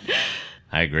do that.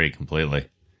 I agree completely.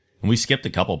 And we skipped a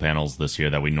couple panels this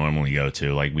year that we normally go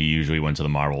to. Like, we usually went to the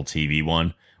Marvel TV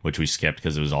one, which we skipped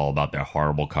because it was all about their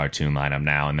horrible cartoon lineup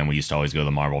now. And then we used to always go to the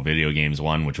Marvel video games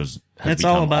one, which has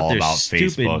all about their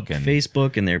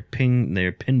Facebook and their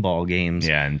pinball games.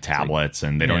 Yeah, and tablets,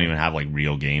 and they don't even have like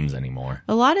real games anymore.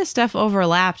 A lot of stuff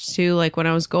overlapped too. Like when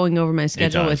I was going over my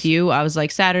schedule with you, I was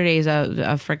like, Saturday's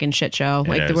a freaking shit show.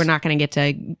 We're not going to get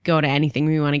to go to anything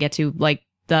we want to get to. Like,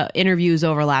 the interviews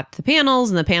overlapped the panels,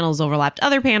 and the panels overlapped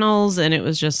other panels, and it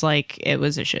was just like, it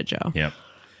was a shit show. Yep.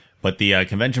 But the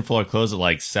convention floor closed at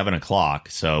like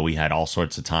 7:00, so we had all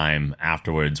sorts of time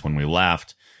afterwards when we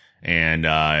left, and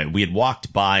we had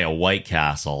walked by a White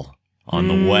Castle on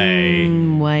the way.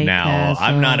 White Castle.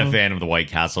 I'm not a fan of the White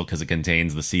Castle because it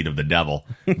contains the seed of the devil.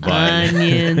 But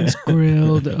onions,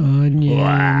 grilled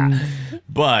onions.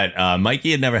 But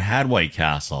Mikey had never had White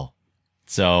Castle,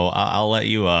 so I'll let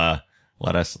you...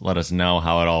 Let us know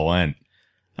how it all went.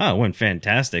 Oh, it went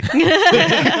fantastic.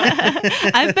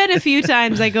 I've been a few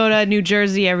times. I go to New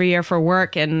Jersey every year for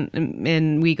work,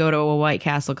 and we go to a White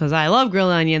Castle because I love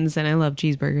grilled onions and I love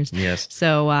cheeseburgers. Yes.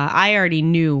 So I already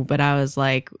knew, but I was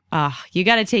like, you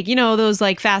got to take, those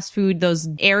like fast food, those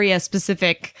area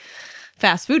specific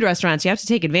fast food restaurants. You have to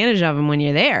take advantage of them when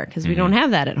you're there because we don't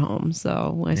have that at home.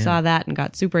 So I saw that and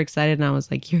got super excited, and I was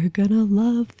like, you're going to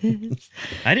love this.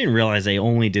 I didn't realize they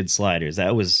only did sliders.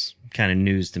 That was kind of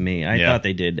news to me. I thought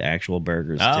they did actual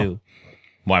burgers too.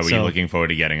 Why were you looking forward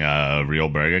to getting a real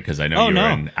burger? Because I know you were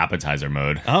in appetizer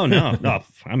mode. Oh no,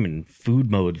 I'm in food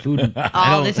mode.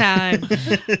 All the time.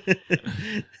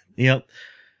 Yep.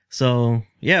 So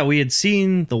yeah, we had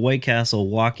seen the White Castle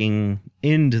walking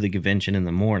into the convention in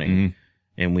the morning,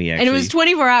 and we actually, and it was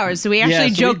 24 hours. So we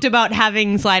actually joked about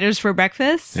having sliders for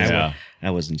breakfast. Yeah. I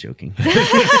wasn't joking.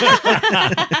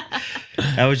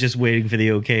 I was just waiting for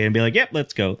the okay and be like, yep,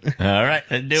 let's go. All right,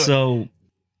 let's do it. So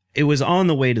it was on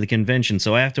the way to the convention.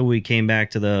 So after we came back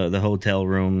to the hotel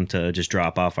room to just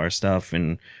drop off our stuff,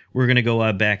 and we're going to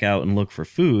go back out and look for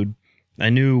food, I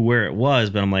knew where it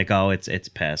was, but I'm like, oh, it's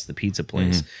past the pizza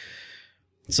place.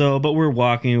 So, but we're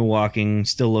walking,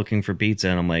 still looking for pizza,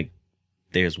 and I'm like,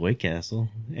 there's White Castle.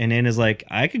 And Anna's like,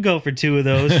 I could go for 2 of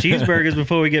those cheeseburgers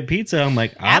before we get pizza. I'm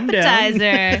like, I'm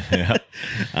Appetizer. down.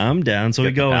 I'm down. So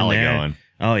we go in there. Going.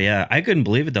 Oh, yeah. I couldn't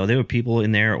believe it, though. There were people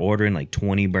in there ordering like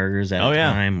 20 burgers at a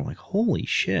time. I'm like, holy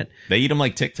shit. They eat them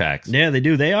like Tic Tacs. Yeah, they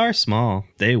do. They are small.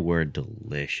 They were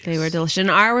delicious. They were delicious. And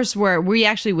ours we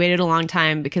actually waited a long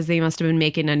time because they must have been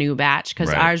making a new batch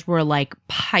because ours were like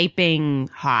piping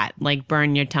hot, like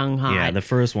burn your tongue hot. Yeah, the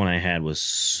first one I had was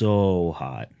so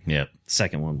hot. Yep.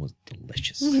 Second one was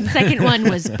delicious. The second one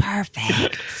was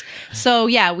perfect. So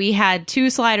yeah, we had 2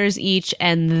 sliders each,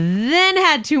 and then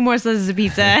had 2 more slices of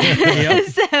pizza.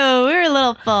 So we were a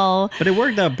little full. But it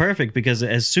worked out perfect because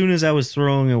as soon as I was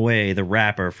throwing away the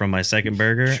wrapper from my second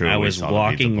burger, I was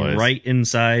walking right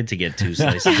inside to get 2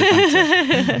 slices of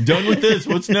pizza. Done with this.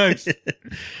 What's next?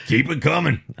 Keep it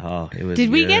coming. Oh, it was. Did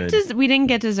we good. We didn't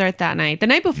get dessert that night. The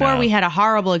night before, we had a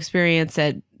horrible experience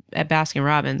at Baskin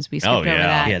Robbins. We skipped over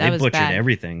that. Yeah, that they was butchered bad.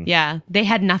 everything. Yeah, they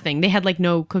had nothing. They had like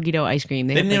no cookie dough ice cream.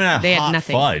 They didn't even have hot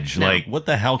nothing. fudge. No. Like, what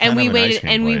the hell kind and we of an waited ice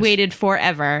cream and we place? waited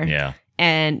forever. Yeah.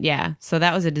 And yeah, so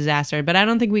that was a disaster. But I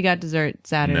don't think we got dessert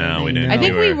Saturday. No, we night. didn't. I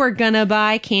think we were gonna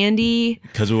buy candy.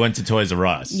 Because we went to Toys R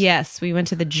Us. Yes, we went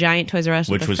to the giant Toys R Us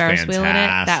with Which the was Ferris wheel in it.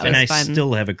 That fantastic. was And I fun.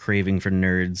 still have a craving for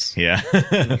Nerds. Yeah.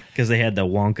 Because they had the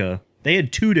Wonka. They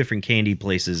had 2 different candy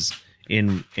places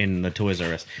in the Toys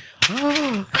R Us.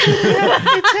 Oh,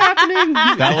 it's happening.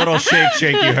 That little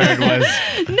shake you heard was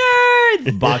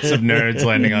Nerds! box of Nerds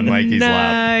landing on Mikey's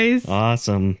lap. Nice.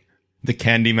 Awesome. The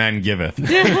Candyman giveth.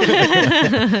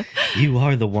 You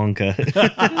are the Wonka.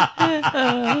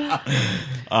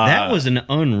 That was an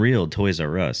unreal Toys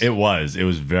R Us. It was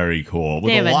very cool.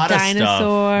 With They have a a lot of stuff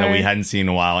dinosaur. that we hadn't seen in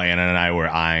a while. Anna and I were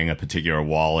eyeing a particular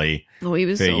Wally Oh, he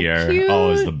was figure. so cute. Oh,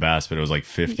 it was the best, but it was like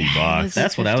 $50.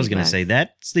 That's what I was going to say.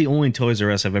 That's the only Toys R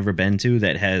Us I've ever been to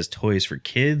that has toys for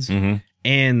kids,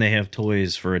 and they have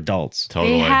toys for adults.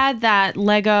 They had that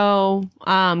Lego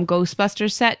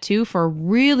Ghostbusters set too for a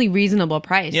really reasonable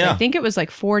price. Yeah. I think it was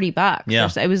like $40. Yeah.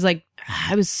 It was like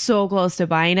I was so close to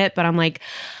buying it, but I'm like,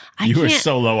 You were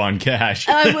so low on cash.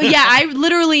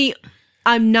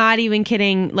 I'm not even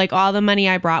kidding. Like all the money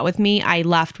I brought with me, I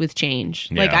left with change.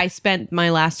 Yeah. Like I spent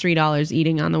my last $3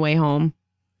 eating on the way home.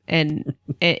 And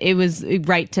it was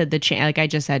right to the change. Like I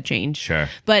just had change. Sure.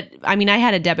 But I mean, I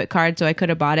had a debit card, so I could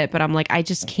have bought it. But I'm like, I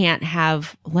just can't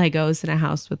have Legos in a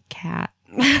house with cat.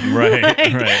 Right,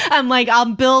 right. I'm like,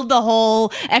 I'll build the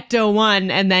whole Ecto-1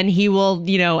 and then he will,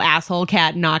 asshole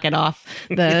cat knock it off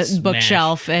the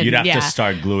bookshelf. And You'd have yeah. to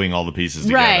start gluing all the pieces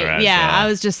together. Right. as, Yeah. I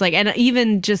was just like, and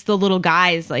even just the little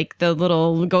guys, like the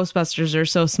little Ghostbusters are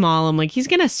so small. I'm like, he's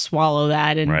going to swallow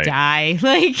that and Right. die.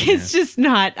 Like, it's just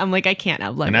not, I'm like, I can't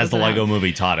have Legos. And as the around. Lego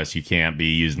movie taught us, you can't be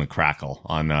using the crackle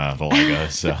on the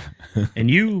Legos. So. And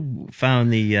you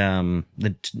found the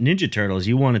Ninja Turtles.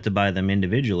 You wanted to buy them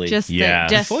individually.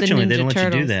 Unfortunately, they don't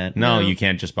let you do that. No, you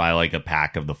can't just buy like a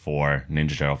pack of the 4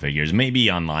 Ninja Turtle figures.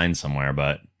 Maybe online somewhere,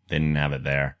 but they didn't have it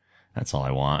there. That's all I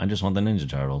want. I just want the Ninja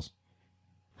Turtles.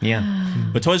 Yeah.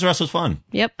 But Toys R Us was fun.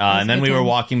 Yep. And then we were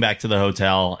walking back to the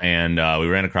hotel, and we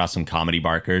ran across some comedy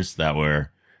barkers that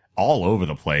were all over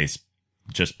the place,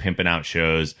 just pimping out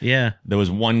shows. Yeah. There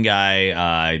was one guy,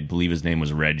 I believe his name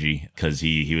was Reggie, because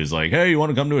he was like, hey, you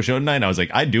want to come to a show tonight? And I was like,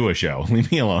 I do a show.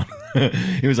 Leave me alone.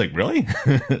 He was like, really?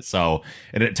 So,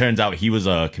 and it turns out he was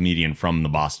a comedian from the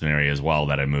Boston area as well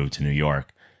that had moved to New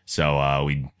York. So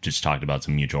we just talked about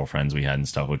some mutual friends we had and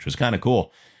stuff, which was kind of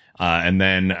cool. And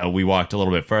then we walked a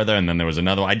little bit further, and then there was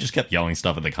another one. I just kept yelling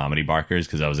stuff at the comedy barkers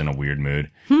because I was in a weird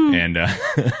mood. And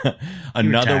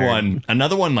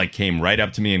another one like came right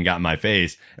up to me and got in my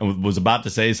face and was about to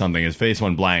say something. His face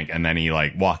went blank, and then he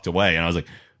like walked away, and I was like,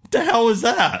 "What the hell was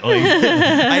that?" Like,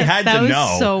 I had That to was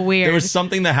know. so weird. There was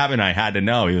something that happened. I had to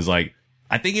know. He was like,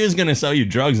 "I think he was going to sell you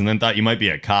drugs, and then thought you might be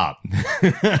a cop."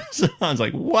 So I was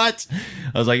like, "What?"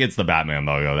 I was like, "It's the Batman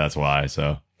logo. That's why."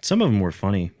 So. Some of them were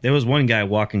funny. There was one guy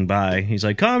walking by. He's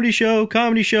like, comedy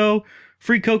show,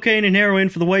 free cocaine and heroin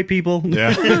for the white people.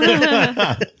 Yeah.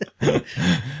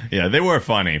 Yeah, they were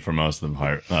funny for most of the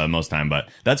part, most time, but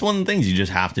that's one of the things you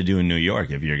just have to do in New York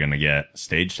if you're going to get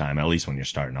stage time, at least when you're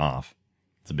starting off.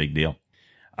 It's a big deal.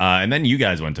 And then you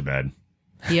guys went to bed.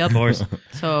 Yep. Of course.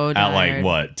 So At tired. like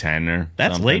what, 10 or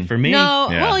That's something? late for me. No,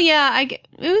 Yeah. well, yeah, it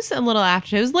was a little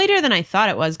after. It was later than I thought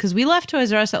it was because we left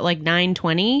Toys R Us at like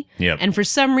 9:20. Yep. And for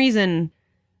some reason,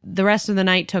 the rest of the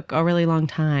night took a really long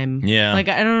time. Yeah. Like,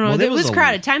 I don't know. Well, there it was was a-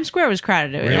 crowded. Times Square was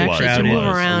crowded. It was It actually was. to It move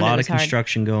was. around. A lot it of was hard.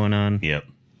 construction going on. Yep.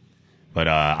 But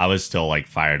I was still like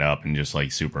fired up and just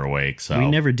like super awake. So We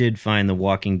never did find the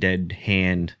Walking Dead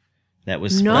hand that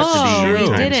was supposed No, to be we in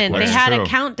Times didn't. Square. They had True. a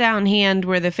countdown hand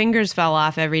where the fingers fell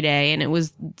off every day, and it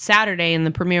was Saturday, and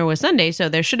the premiere was Sunday. So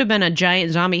there should have been a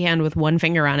giant zombie hand with one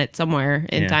finger on it somewhere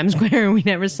in Yeah. Times Square, and we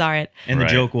never saw it. And the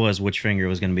Right. joke was which finger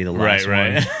was going to be the last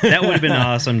Right. one. That would have been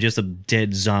awesome. Just a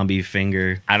dead zombie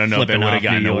finger. I don't know if they flipping would have off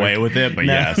gotten New York. away with it, but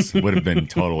No. yes, would have been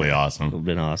totally It awesome. would have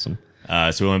been awesome.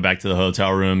 So we went back to the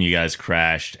hotel room. You guys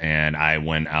crashed, and I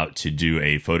went out to do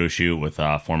a photo shoot with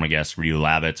former guest Ryu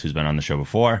Lavitz, who's been on the show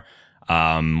before.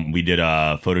 We did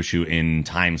a photo shoot in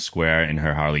Times Square in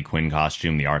her Harley Quinn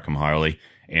costume, the Arkham Harley.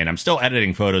 And I'm still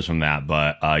editing photos from that,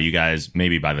 but you guys,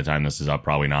 maybe by the time this is up,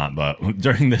 probably not, but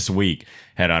during this week,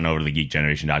 head on over to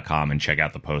thegeekgeneration.com and check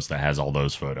out the post that has all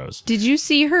those photos. Did you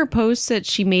see her post that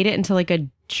she made it into like a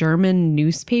German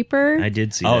newspaper? I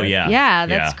did see Oh, that. yeah. Yeah,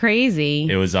 that's crazy.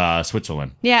 It was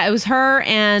Switzerland. Yeah, it was her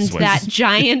and Swiss. that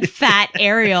giant fat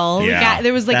Ariel. Yeah.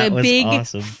 There was like That a was big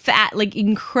awesome. fat, like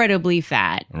incredibly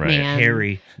fat Right. man.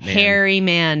 Hairy man.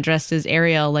 Man dressed as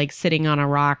Ariel, like sitting on a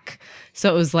rock. So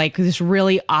it was like this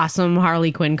really awesome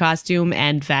Harley Quinn costume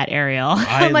and fat Ariel.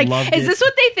 I I'm like, loved is it. this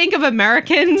what they think of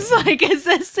Americans? Like, is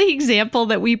this the example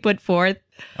that we put forth?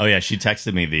 Oh yeah, she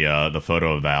texted me the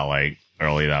photo of that like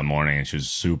early that morning, and she was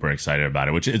super excited about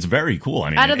it, which it's very cool.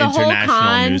 I mean, Out of the whole international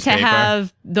con to newspaper.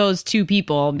 have those two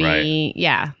people be, Right.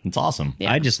 yeah. It's awesome.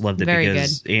 Yeah. I just loved it Very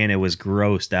because Anna was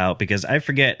grossed out because I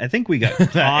think we got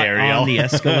caught Ariel. on the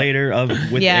escalator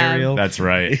with Yeah. Ariel. That's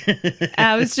right.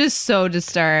 I was just so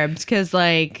disturbed because,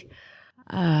 like,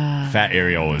 Fat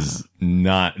Ariel was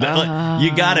not.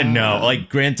 You gotta know. Like,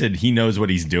 granted, he knows what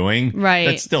he's doing. Right.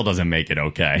 That still doesn't make it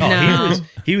okay. Oh, No.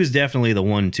 he was definitely the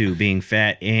one too, being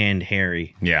fat and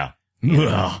hairy. Yeah.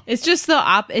 Ugh. it's just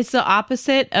it's the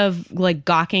opposite of like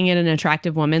gawking at an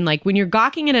attractive woman. Like when you're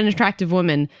gawking at an attractive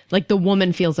woman, like the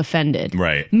woman feels offended.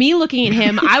 Right. Me looking at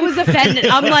him, I was offended.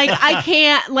 I'm like, I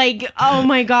can't, like, oh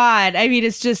my God. I mean,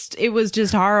 it was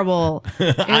just horrible.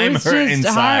 I'm was hurt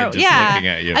inside just looking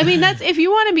at you. I mean, if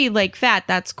you want to be like fat,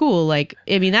 that's cool. Like,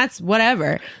 I mean, that's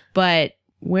whatever. But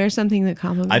wear something that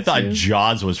compliments I thought you.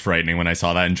 Jaws was frightening when I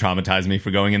saw that and traumatized me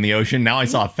for going in the ocean. Now I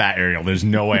saw Fat Ariel. There's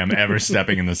no way I'm ever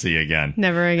stepping in the sea again.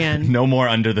 Never again. No more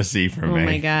under the sea for Oh me.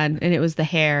 my God. And it was the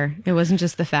hair. It wasn't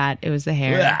just the fat, it was the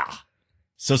hair. Yeah.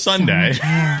 So Sunday.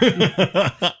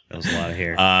 That was a lot of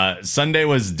hair. Sunday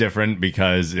was different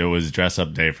because it was dress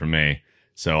up day for me.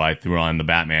 So I threw on the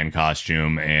Batman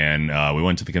costume and we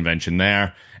went to the convention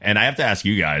there. And I have to ask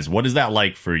you guys, what is that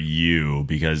like for you?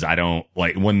 Because I don't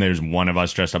like when there's one of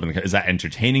us dressed up in the, is that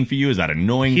entertaining for you? Is that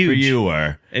annoying for Huge. you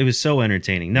or? It was so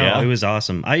entertaining. No, Yeah? it was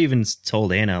awesome. I even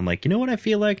told Anna, I'm like, you know what I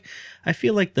feel like? I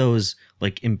feel like those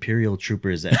like Imperial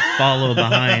troopers that follow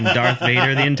behind Darth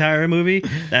Vader the entire movie.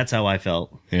 That's how I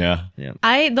felt. Yeah. Yeah.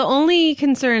 The only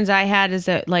concerns I had is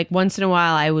that like once in a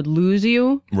while I would lose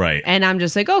you. Right. And I'm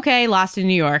just like, okay, lost in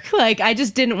New York. Like I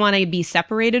just didn't want to be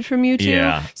separated from you two.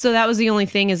 Yeah. So that was the only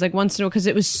thing is like once in a while, because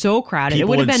it was so crowded. People it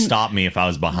would would have been stop me if I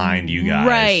was behind you guys.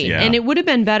 right. Yeah. And it would have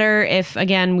been better if,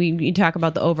 again, we talk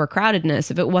about the overcrowdedness,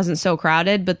 if it wasn't so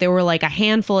crowded, but there were like a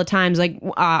handful of times like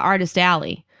Artist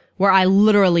Alley, where I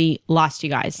literally lost you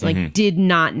guys, like did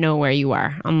not know where you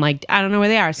were. I'm like, I don't know where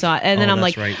they are. So, and then Oh, I'm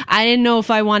like, that's right. I didn't know if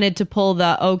I wanted to pull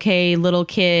the, okay, little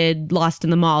kid lost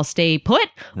in the mall, stay put,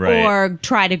 Right. or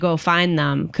try to go find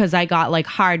them. Cause I got like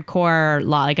hardcore,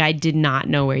 like I did not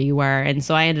know where you were. And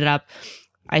so I ended up,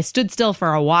 I stood still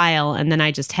for a while, and then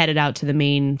I just headed out to the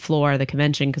main floor of the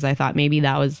convention because I thought maybe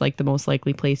that was like the most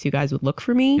likely place you guys would look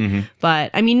for me. Mm-hmm.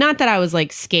 But I mean, not that I was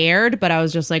like scared, but I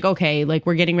was just like, okay, like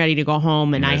we're getting ready to go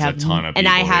home, and I There's have a ton of and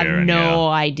I people have here, and no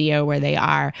idea where they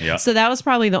are. Yeah. So that was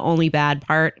probably the only bad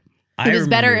part. It was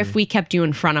better if we kept you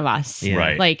in front of us. Yeah.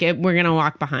 Right. Like, we're going to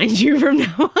walk behind you from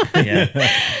now on. Yeah.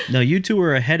 No, you two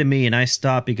were ahead of me, and I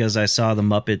stopped because I saw the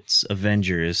Muppets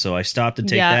Avengers. So I stopped to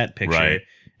take Yeah. that picture. Right.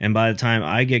 And by the time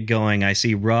I get going, I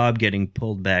see Rob getting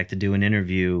pulled back to do an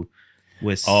interview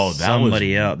with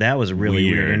somebody else. That was a really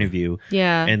weird interview.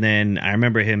 Yeah. And then I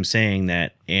remember him saying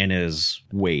that Anna's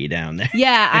way down there.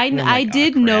 Yeah, And I'm I like,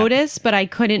 did notice, but I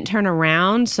couldn't turn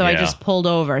around, so I Yeah. just pulled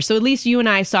over. So at least you and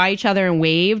I saw each other and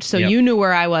waved, so Yep. you knew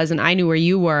where I was and I knew where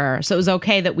you were. So it was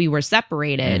okay that we were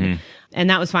separated. Mm-hmm. And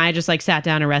that was fine. I just like sat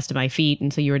down and rested my feet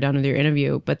until you were done with your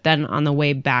interview. But then on the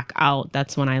way back out,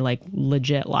 that's when I like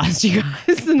legit lost you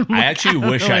guys. And I'm I like, actually don't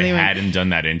wish know where I they went. hadn't done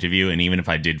that interview, and even if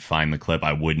I did find the clip,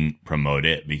 I wouldn't promote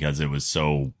it because it was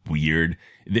so weird.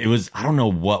 It was, I don't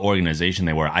know what organization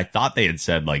they were. I thought they had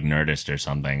said like Nerdist or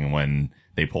something when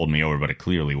they pulled me over, but it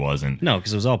clearly wasn't. No,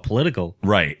 because it was all political.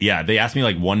 Right. Yeah. They asked me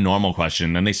like one normal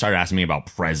question, then they started asking me about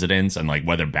presidents and like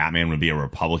whether Batman would be a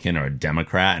Republican or a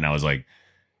Democrat. And I was like,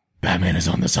 Batman is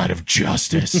on the side of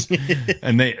justice.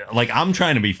 And they like, I'm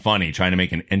trying to be funny, trying to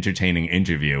make an entertaining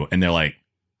interview. And they're like,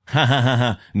 ha ha ha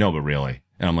ha. No, but really.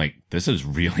 And I'm like, this is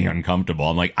really uncomfortable.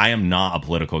 I'm like, I am not a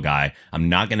political guy. I'm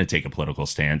not going to take a political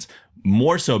stance.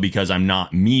 More so because I'm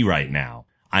not me right now.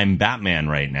 I'm Batman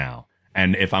right now.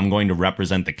 And if I'm going to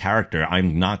represent the character,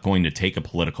 I'm not going to take a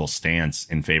political stance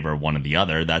in favor of one or the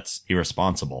other. That's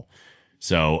irresponsible.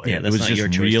 So Yeah, it that's was not just your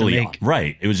choice to really make.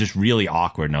 right. It was just really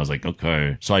awkward, and I was like,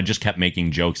 okay. So I just kept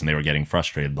making jokes, and they were getting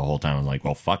frustrated the whole time. I was like,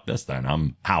 well, fuck this, then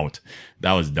I'm out.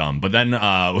 That was dumb. But then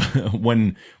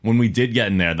when we did get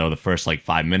in there, though, the first like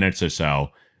 5 minutes or so,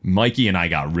 Mikey and I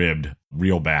got ribbed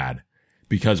real bad.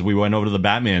 Because we went over to the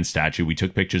Batman statue, we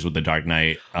took pictures with the Dark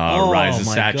Knight Rises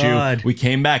my statue. God. We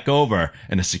came back over,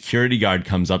 and a security guard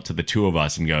comes up to the two of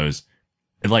us and goes,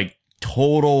 like,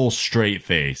 total straight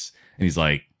face, and he's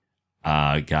like,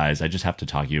 guys, I just have to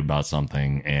talk to you about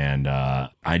something, and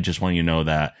I just want you to know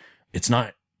that it's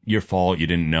not your fault, you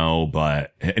didn't know,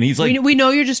 but, and he's like, we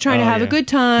know you're just trying to have a good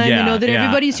time. Yeah, we know that yeah.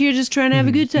 everybody's here just trying to have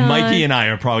a good time. Mikey and I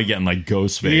are probably getting like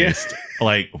ghost faced.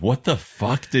 Like, what the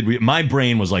fuck did we? My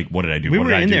brain was like, what did I do? We what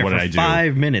were did I in do? there What for did I do?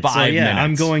 5 minutes. So 5 yeah, minutes.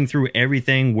 I'm going through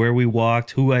everything, where we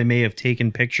walked, who I may have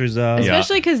taken pictures of.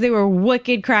 Especially because they were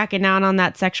wicked cracking down on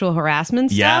that sexual harassment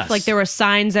stuff. Yes. Like there were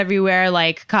signs everywhere,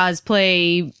 like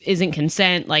cosplay isn't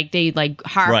consent. Like they like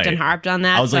harped and harped on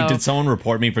that. I was like, so- did someone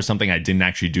report me for something I didn't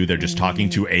actually do? They're just talking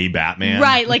to a Batman.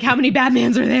 right? Like how many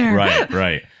Batmans are there?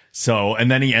 Right. So, and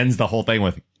then he ends the whole thing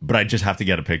with, but I just have to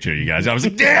get a picture of you guys. I was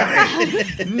like, damn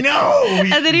it! No!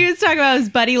 And then he was talking about his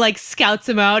buddy like scouts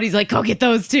him out. He's like, go get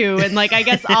those two. And like, I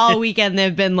guess all weekend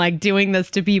they've been like doing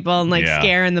this to people and like Yeah.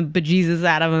 scaring the bejesus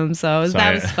out of them. So, So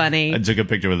that was funny. I took a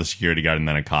picture with a security guard and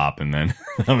then a cop, and then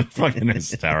I was fucking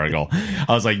hysterical. I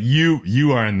was like,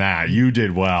 you earned that. You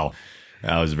did well.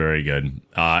 That was very good.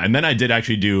 And then I did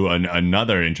actually do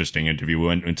another interesting interview. We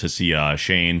went to see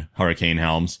Shane Hurricane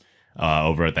Helms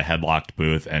over at the Headlocked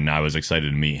booth, and I was excited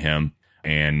to meet him.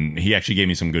 And he actually gave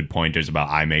me some good pointers about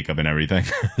eye makeup and everything.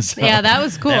 So, Yeah, that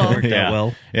was cool. That worked out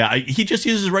well. Yeah, he just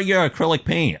uses regular acrylic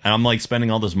paint. And I'm like spending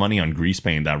all this money on grease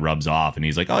paint that rubs off. And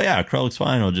he's like, oh yeah, acrylic's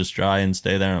fine. It'll just dry and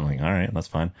stay there. I'm like, all right, that's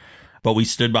fine. But we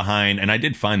stood behind, and I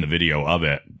did find the video of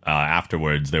it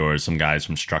afterwards. There were some guys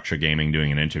from Structure Gaming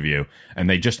doing an interview, and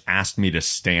they just asked me to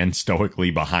stand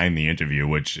stoically behind the interview,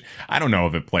 which I don't know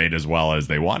if it played as well as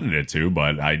they wanted it to,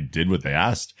 but I did what they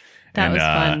asked. That was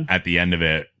fun. At the end of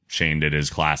it, Shane did his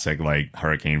classic like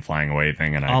hurricane flying away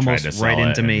thing, and I Almost tried to sell right it,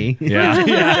 into and- me.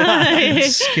 Yeah.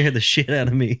 Scared the shit out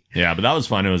of me. Yeah, but that was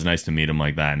fun. It was nice to meet him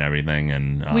like that and everything,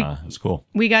 and We- it was cool.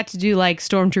 We got to do like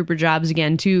stormtrooper jobs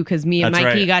again too, because me and That's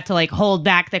Mikey right. got to like hold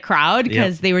back the crowd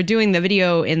because they were doing the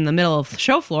video in the middle of the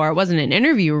show floor. It wasn't an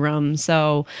interview room,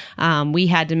 so we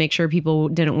had to make sure people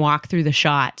didn't walk through the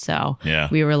shot. So Yeah.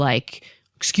 we were like,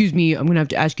 "Excuse me, I'm gonna have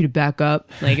to ask you to back up."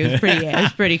 Like it was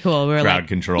pretty cool. We were Crowd like,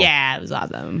 control. Yeah, it was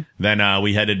awesome. Then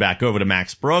we headed back over to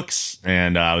Max Brooks,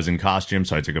 and I was in costume,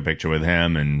 so I took a picture with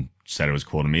him and said it was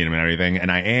cool to meet him and everything. And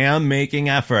I am making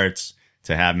efforts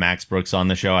to have Max Brooks on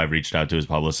the show. I've reached out to his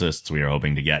publicists. We are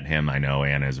hoping to get him. I know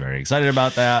Anna is very excited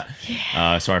about that.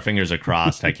 So our fingers are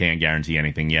crossed. I can't guarantee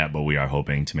anything yet, but we are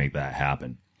hoping to make that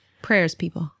happen. Prayers,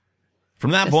 people.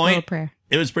 From that Just a little point, prayer.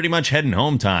 it was pretty much heading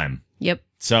home time. Yep.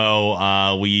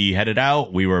 So we headed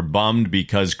out. We were bummed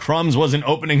because Crumbs wasn't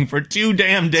opening for 2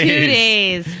 damn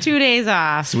days. 2 days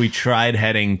off. So we tried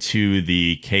heading to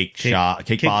the Cake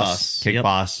Boss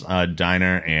Yep.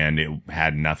 diner, and it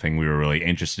had nothing we were really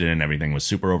interested in. Everything was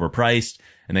super overpriced,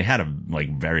 and they had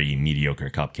very mediocre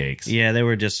cupcakes. Yeah, they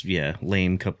were just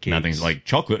lame cupcakes. Nothing's like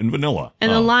chocolate and vanilla.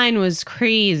 And the line was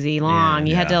crazy long.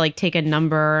 You had yeah. to like take a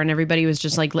number, and everybody was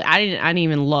just like, I didn't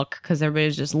even look because everybody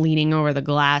was just leaning over the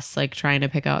glass, like trying to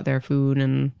pick out their food,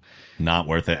 and Not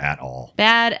worth it at all.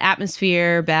 bad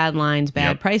atmosphere, bad lines, bad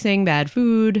Yep. pricing, bad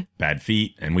food. Bad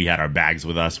feet, and we had our bags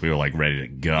with us. We were like ready to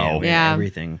go. We had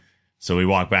everything. So we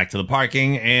walked back to the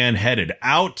parking and headed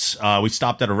out. We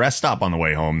stopped at a rest stop on the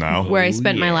way home, though. Where I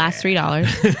spent my last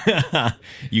 $3.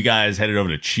 You guys headed over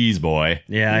to Cheese Boy.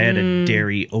 Yeah, I had a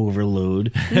dairy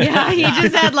overload. Yeah, he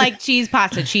just had like cheese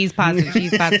pasta.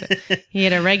 He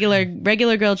had a regular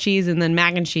grilled cheese and then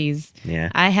mac and cheese.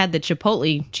 Yeah. I had the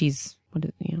chipotle cheese.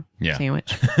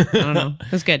 Sandwich. I don't know.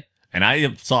 It was good. And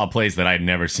I saw a place that I'd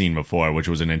never seen before, which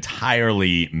was an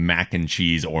entirely mac and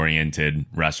cheese oriented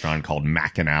restaurant called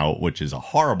Mackin' Out, which is a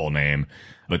horrible name.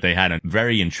 But they had a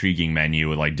very intriguing menu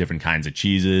with like different kinds of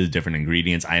cheeses, different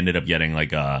ingredients. I ended up getting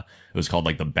it was called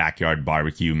like the Backyard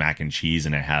Barbecue Mac and Cheese,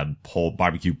 and it had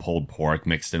barbecue pulled pork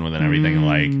mixed in with it and everything, and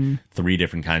like 3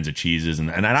 different kinds of cheeses. And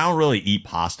I don't really eat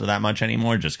pasta that much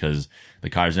anymore just because the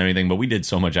carbs and everything, but we did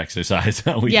so much exercise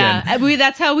that weekend. Yeah,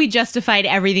 that's how we justified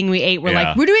everything we ate. We're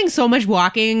like, we're doing so much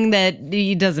walking that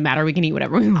it doesn't matter. We can eat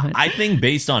whatever we want. I think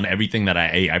based on everything that I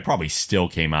ate, I probably still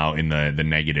came out in the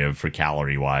negative for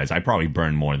calorie wise. I probably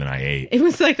burned more than I ate. It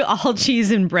was like all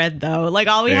cheese and bread, though. Like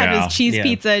all we had was cheese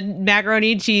pizza,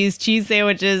 macaroni, cheese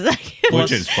sandwiches.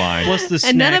 Which is fine. Plus the snacks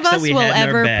and none of us that we will had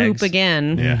in our ever bags. poop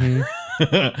again.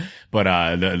 Yeah. But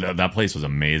that place was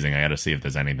amazing. I got to see if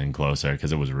there's anything closer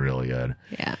because it was really good.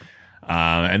 Yeah.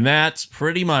 And that's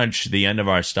pretty much the end of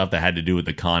our stuff that had to do with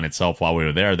the con itself while we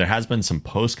were there. There has been some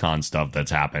post-con stuff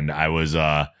that's happened. I was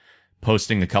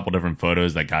posting a couple different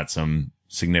photos that got some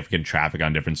significant traffic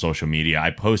on different social media.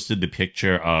 I posted the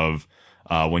picture of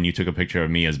when you took a picture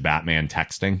of me as Batman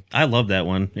texting. I love that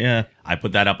one. Yeah. I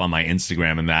put that up on my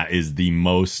Instagram, and that is the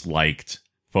most liked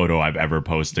photo I've ever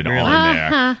posted Really? on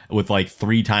there, with like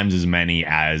 3 times as many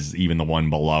as even the one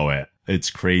below it. It's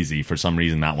crazy. For some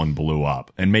reason, that one blew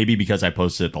up. And maybe because I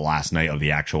posted it the last night of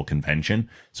the actual convention,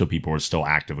 so people were still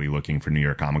actively looking for New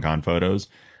York Comic Con photos.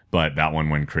 But that one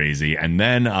went crazy. And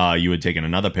then you had taken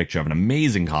another picture of an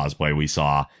amazing cosplay we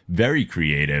saw. Very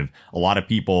creative. A lot of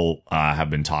people have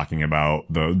been talking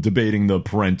about debating the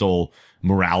parental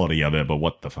morality of it, but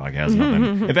what the fuck, has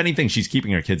nothing. If anything, she's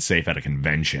keeping her kids safe at a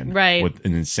convention. Right. With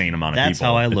an insane amount of That's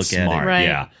people. how I It's look at it. smart. Right.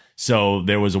 Yeah. So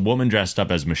there was a woman dressed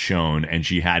up as Michonne, and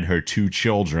she had her 2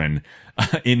 children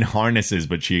in harnesses,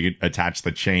 but she attached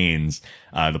the chains,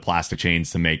 the plastic chains,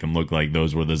 to make them look like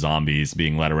those were the zombies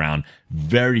being led around.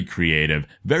 Very creative,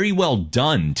 very well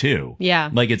done too. Yeah.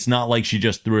 Like, it's not like she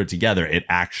just threw it together. It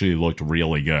actually looked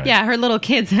really good. Yeah, her little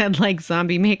kids had like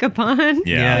zombie makeup on.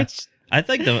 Yeah. Which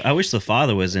I wish the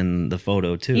father was in the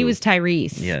photo too. he was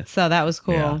Tyrese. Yeah. So that was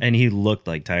cool. Yeah. and he looked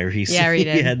like Tyrese. Yeah, he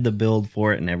did. had the build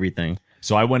for it and everything.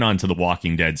 So I went on to the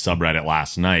Walking Dead subreddit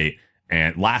last night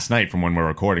from when we're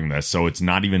recording this, so it's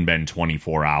not even been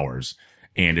 24 hours,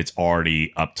 and it's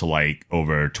already up to like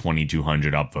over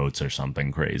 2,200 upvotes or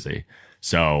something crazy.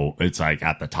 So it's like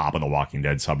at the top of the Walking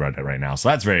Dead subreddit right now. So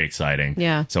that's very exciting.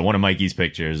 Yeah. So one of Mikey's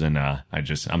pictures, and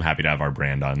I'm happy to have our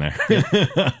brand on there.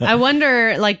 I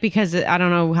wonder, like, because I don't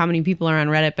know how many people are on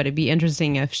Reddit, but it'd be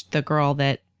interesting if the girl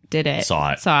that did it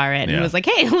Saw it. and Yeah. was like,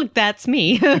 hey, look, that's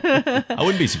me. I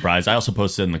wouldn't be surprised. I also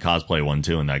posted in the cosplay one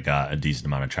too, and that got a decent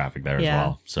amount of traffic there as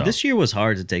well. So This year was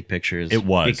hard to take pictures. It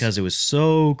was. because it was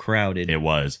so crowded. It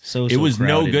was. So it was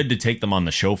no crowded. good to take them on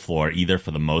the show floor either,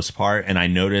 for the most part. And I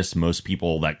noticed most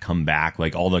people that come back,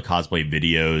 like all the cosplay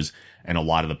videos and a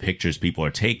lot of the pictures people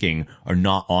are taking, are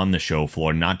not on the show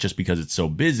floor, not just because it's so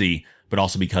busy, but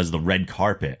also because the red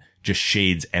carpet just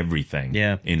shades everything.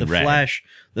 Yeah, in the red.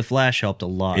 Flash helped a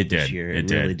lot It this did. year. It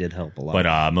really did. did help a lot.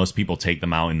 But most people take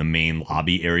them out in the main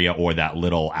lobby area or that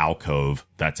little alcove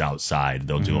that's outside.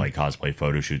 They'll do like cosplay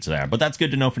photo shoots there. But that's good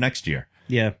to know for next year.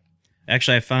 Yeah.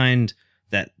 Actually, I find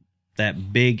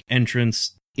that big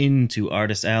entrance into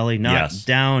Artist Alley, not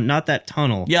that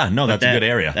tunnel. Yeah, no, but that's a good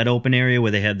area. That open area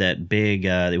where they had that big,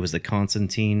 it was the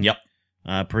Constantine. Yep.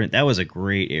 Print. That was a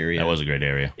great area. That was a great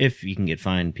area. If you can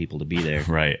find people to be there.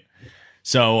 Right.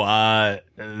 So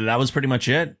that was pretty much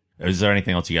it. Is there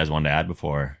anything else you guys wanted to add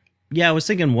before? Yeah, I was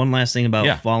thinking one last thing about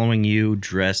Yeah. following you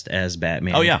dressed as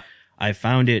Batman. Oh, yeah. I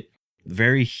found it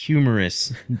very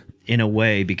humorous in a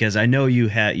way, because I know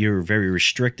you're very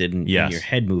restricted in your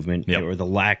head movement or the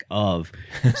lack of.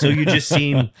 So you just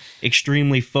seem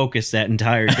extremely focused that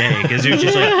entire day, because you're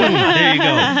just like, boom, there you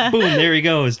go. Boom, there he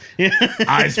goes.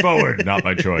 Eyes forward, not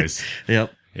by choice.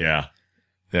 Yep. Yeah.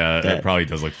 Yeah, that probably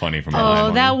does look funny from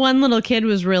that one little kid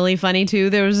was really funny too.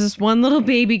 There was this one little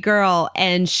baby girl,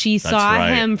 and she saw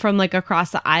him from like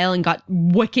across the aisle and got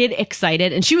wicked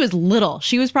excited. And she was little.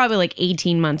 She was probably like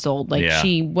 18 months old. Like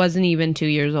she wasn't even 2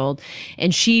 years old.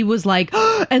 And she was like,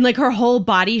 and like her whole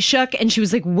body shook, and she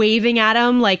was like waving at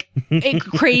him like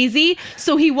crazy.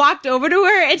 So he walked over to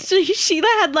her, and Sheila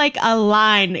had like a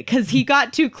line because he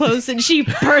got too close, and she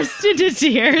burst into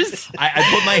tears. I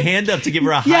put my hand up to give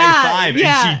her a high five.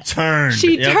 And she turned.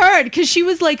 She turned because she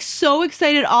was like so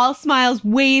excited, all smiles,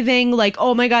 waving, like,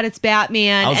 "Oh my god, it's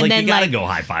Batman!" I was and like, then "You gotta go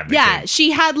high five." Yeah,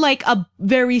 she had like a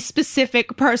very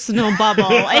specific personal bubble,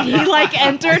 and he like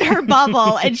entered her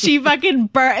bubble, and she fucking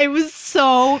burnt. It was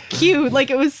so cute.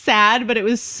 Like, it was sad, but it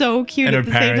was so cute. And at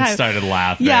her the same parents time. started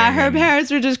laughing. Yeah, her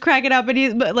parents were just cracking up,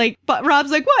 and but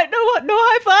Rob's like, "What? No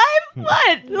high five?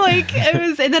 What?" Like, it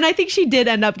was, and then I think she did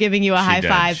end up giving you a high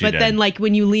five, but then like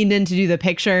when you leaned in to do the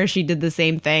picture, she did the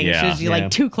same thing. Yeah. She was like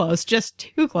too close, just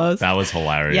too close. That was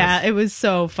hilarious. Yeah, it was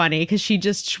so funny because she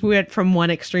just went from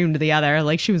one extreme to the other.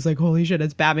 Like, she was like, "Holy shit,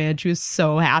 it's Batman!" She was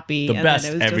so happy. The And best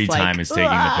then it was every just time like, is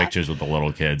taking the pictures with the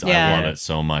little kids. Yeah. I love it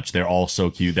so much. They're all so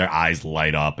cute. Their eyes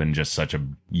light up in just such a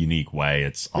unique way.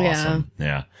 It's awesome.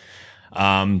 Yeah.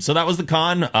 So that was the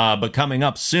con, but coming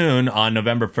up soon on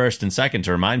November 1st and 2nd,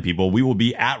 to remind people, we will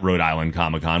be at Rhode Island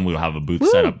Comic Con. We'll have a booth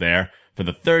set up there for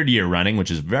the 3rd year running,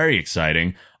 which is very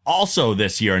exciting. Also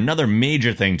this year, another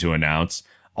major thing to announce.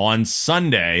 On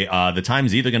Sunday, the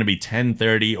time's either going to be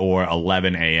 10:30 or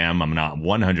 11 a.m. I'm not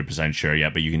 100% sure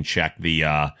yet, but you can check the,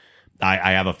 I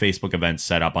have a Facebook event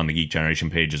set up on the Geek Generation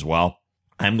page as well.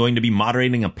 I'm going to be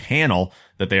moderating a panel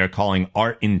that they are calling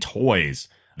Art in Toys.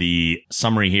 The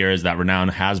summary here is that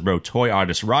renowned Hasbro toy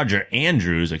artist Roger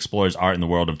Andrews explores art in the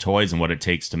world of toys and what it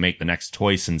takes to make the next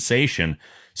toy sensation.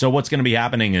 So what's going to be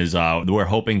happening is we're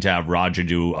hoping to have Roger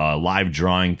do a live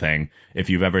drawing thing. If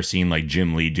you've ever seen like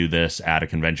Jim Lee do this at a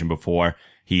convention before,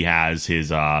 he has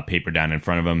his paper down in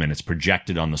front of him and it's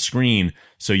projected on the screen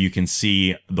so you can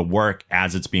see the work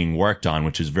as it's being worked on,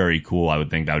 which is very cool. I would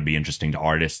think that would be interesting to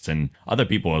artists and other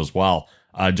people as well.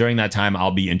 During that time,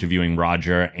 I'll be interviewing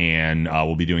Roger and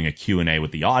we'll be doing a Q&A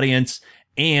with the audience.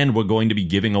 And we're going to be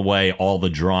giving away all the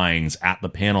drawings at the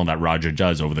panel that Roger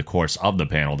does over the course of the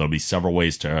panel. There'll be several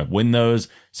ways to win those.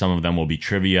 Some of them will be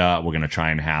trivia. We're going to try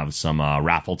and have some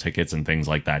raffle tickets and things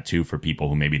like that, too, for people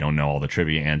who maybe don't know all the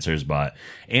trivia answers.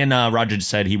 And Roger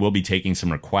said he will be taking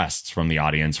some requests from the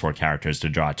audience for characters to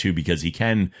draw, too, because he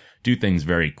can do things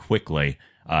very quickly.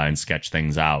 And sketch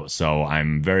things out. So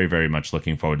I'm very, very much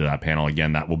looking forward to that panel.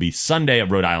 Again, that will be Sunday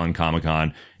at Rhode Island Comic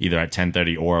Con, either at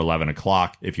 10:30 or 11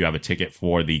 o'clock. If you have a ticket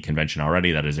for the convention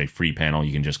already, that is a free panel.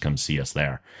 You can just come see us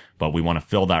there. But we want to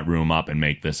fill that room up and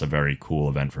make this a very cool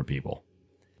event for people.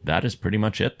 That is pretty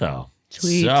much it, though.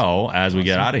 Sweet. So as we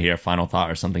get out of here, final thought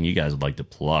or something you guys would like to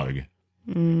plug?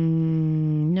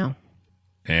 No.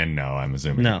 And no, I'm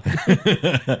assuming. No.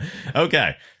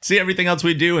 Okay. See everything else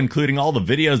we do, including all the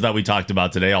videos that we talked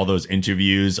about today, all those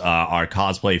interviews, our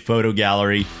cosplay photo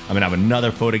gallery. I'm going to have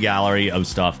another photo gallery of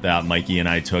stuff that Mikey and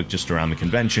I took just around the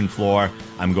convention floor.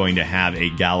 I'm going to have a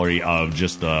gallery of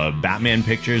just the Batman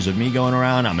pictures of me going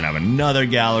around. I'm going to have another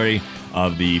gallery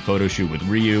of the photo shoot with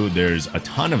Ryu. There's a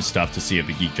ton of stuff to see at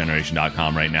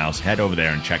thegeekgeneration.com right now, so head over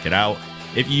there and check it out.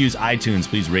 If you use iTunes,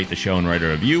 please rate the show and write a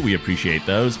review. We appreciate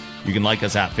those. You can like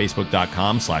us at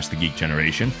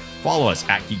facebook.com/thegeekgeneration. Follow us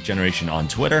at Geek Generation on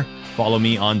Twitter. Follow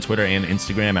me on Twitter and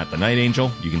Instagram at The Night Angel.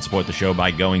 You can support the show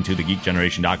by going to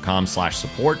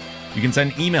thegeekgeneration.com/support. You can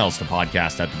send emails to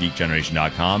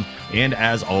podcast@thegeekgeneration.com. And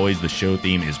as always, the show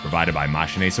theme is provided by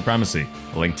Machine Supremacy.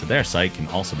 A link to their site can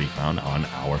also be found on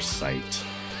our site.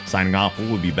 Signing off,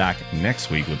 we'll be back next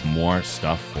week with more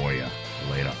stuff for you.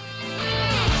 Later.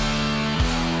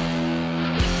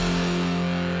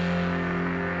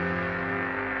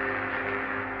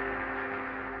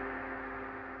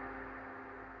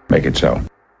 Make it so.